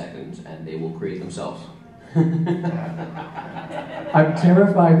 10 seconds, and they will create themselves. I'm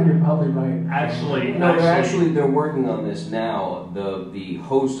terrified that you're probably right. They're working on this now. The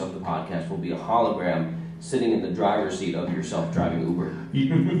host of the podcast will be a hologram sitting in the driver's seat of your self-driving Uber.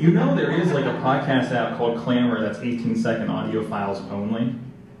 You know there is like a podcast app called Clamor that's 18-second audio files only?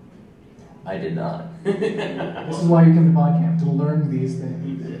 I did not. This is why you come to Podcamp, to learn these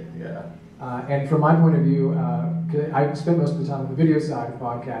things. Yeah. And from my point of view, I've spent most of the time on the video side of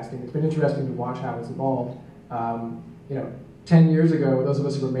podcasting. It's been interesting to watch how it's evolved. 10 years ago, those of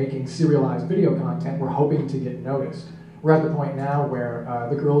us who were making serialized video content were hoping to get noticed. We're at the point now where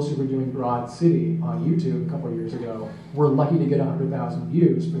the girls who were doing Broad City on YouTube a couple of years ago were lucky to get 100,000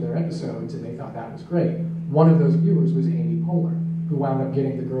 views for their episodes, and they thought that was great. One of those viewers was Amy Poehler, who wound up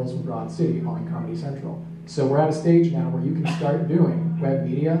getting the girls from Broad City on Comedy Central. So we're at a stage now where you can start doing web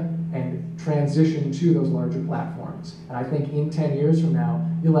media and transition to those larger platforms. And I think in 10 years from now,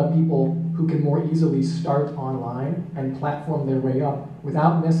 you'll have people who can more easily start online and platform their way up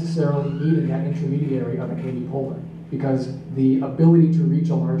without necessarily needing that intermediary of an Amy Poehler, because the ability to reach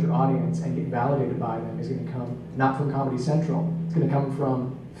a larger audience and get validated by them is going to come not from Comedy Central, it's going to come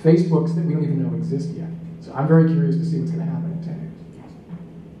from Facebooks that we don't even know exist yet. So I'm very curious to see what's going to happen in 10 years.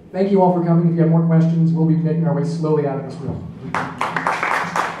 Thank you all for coming. If you have more questions, we'll be making our way slowly out of this room.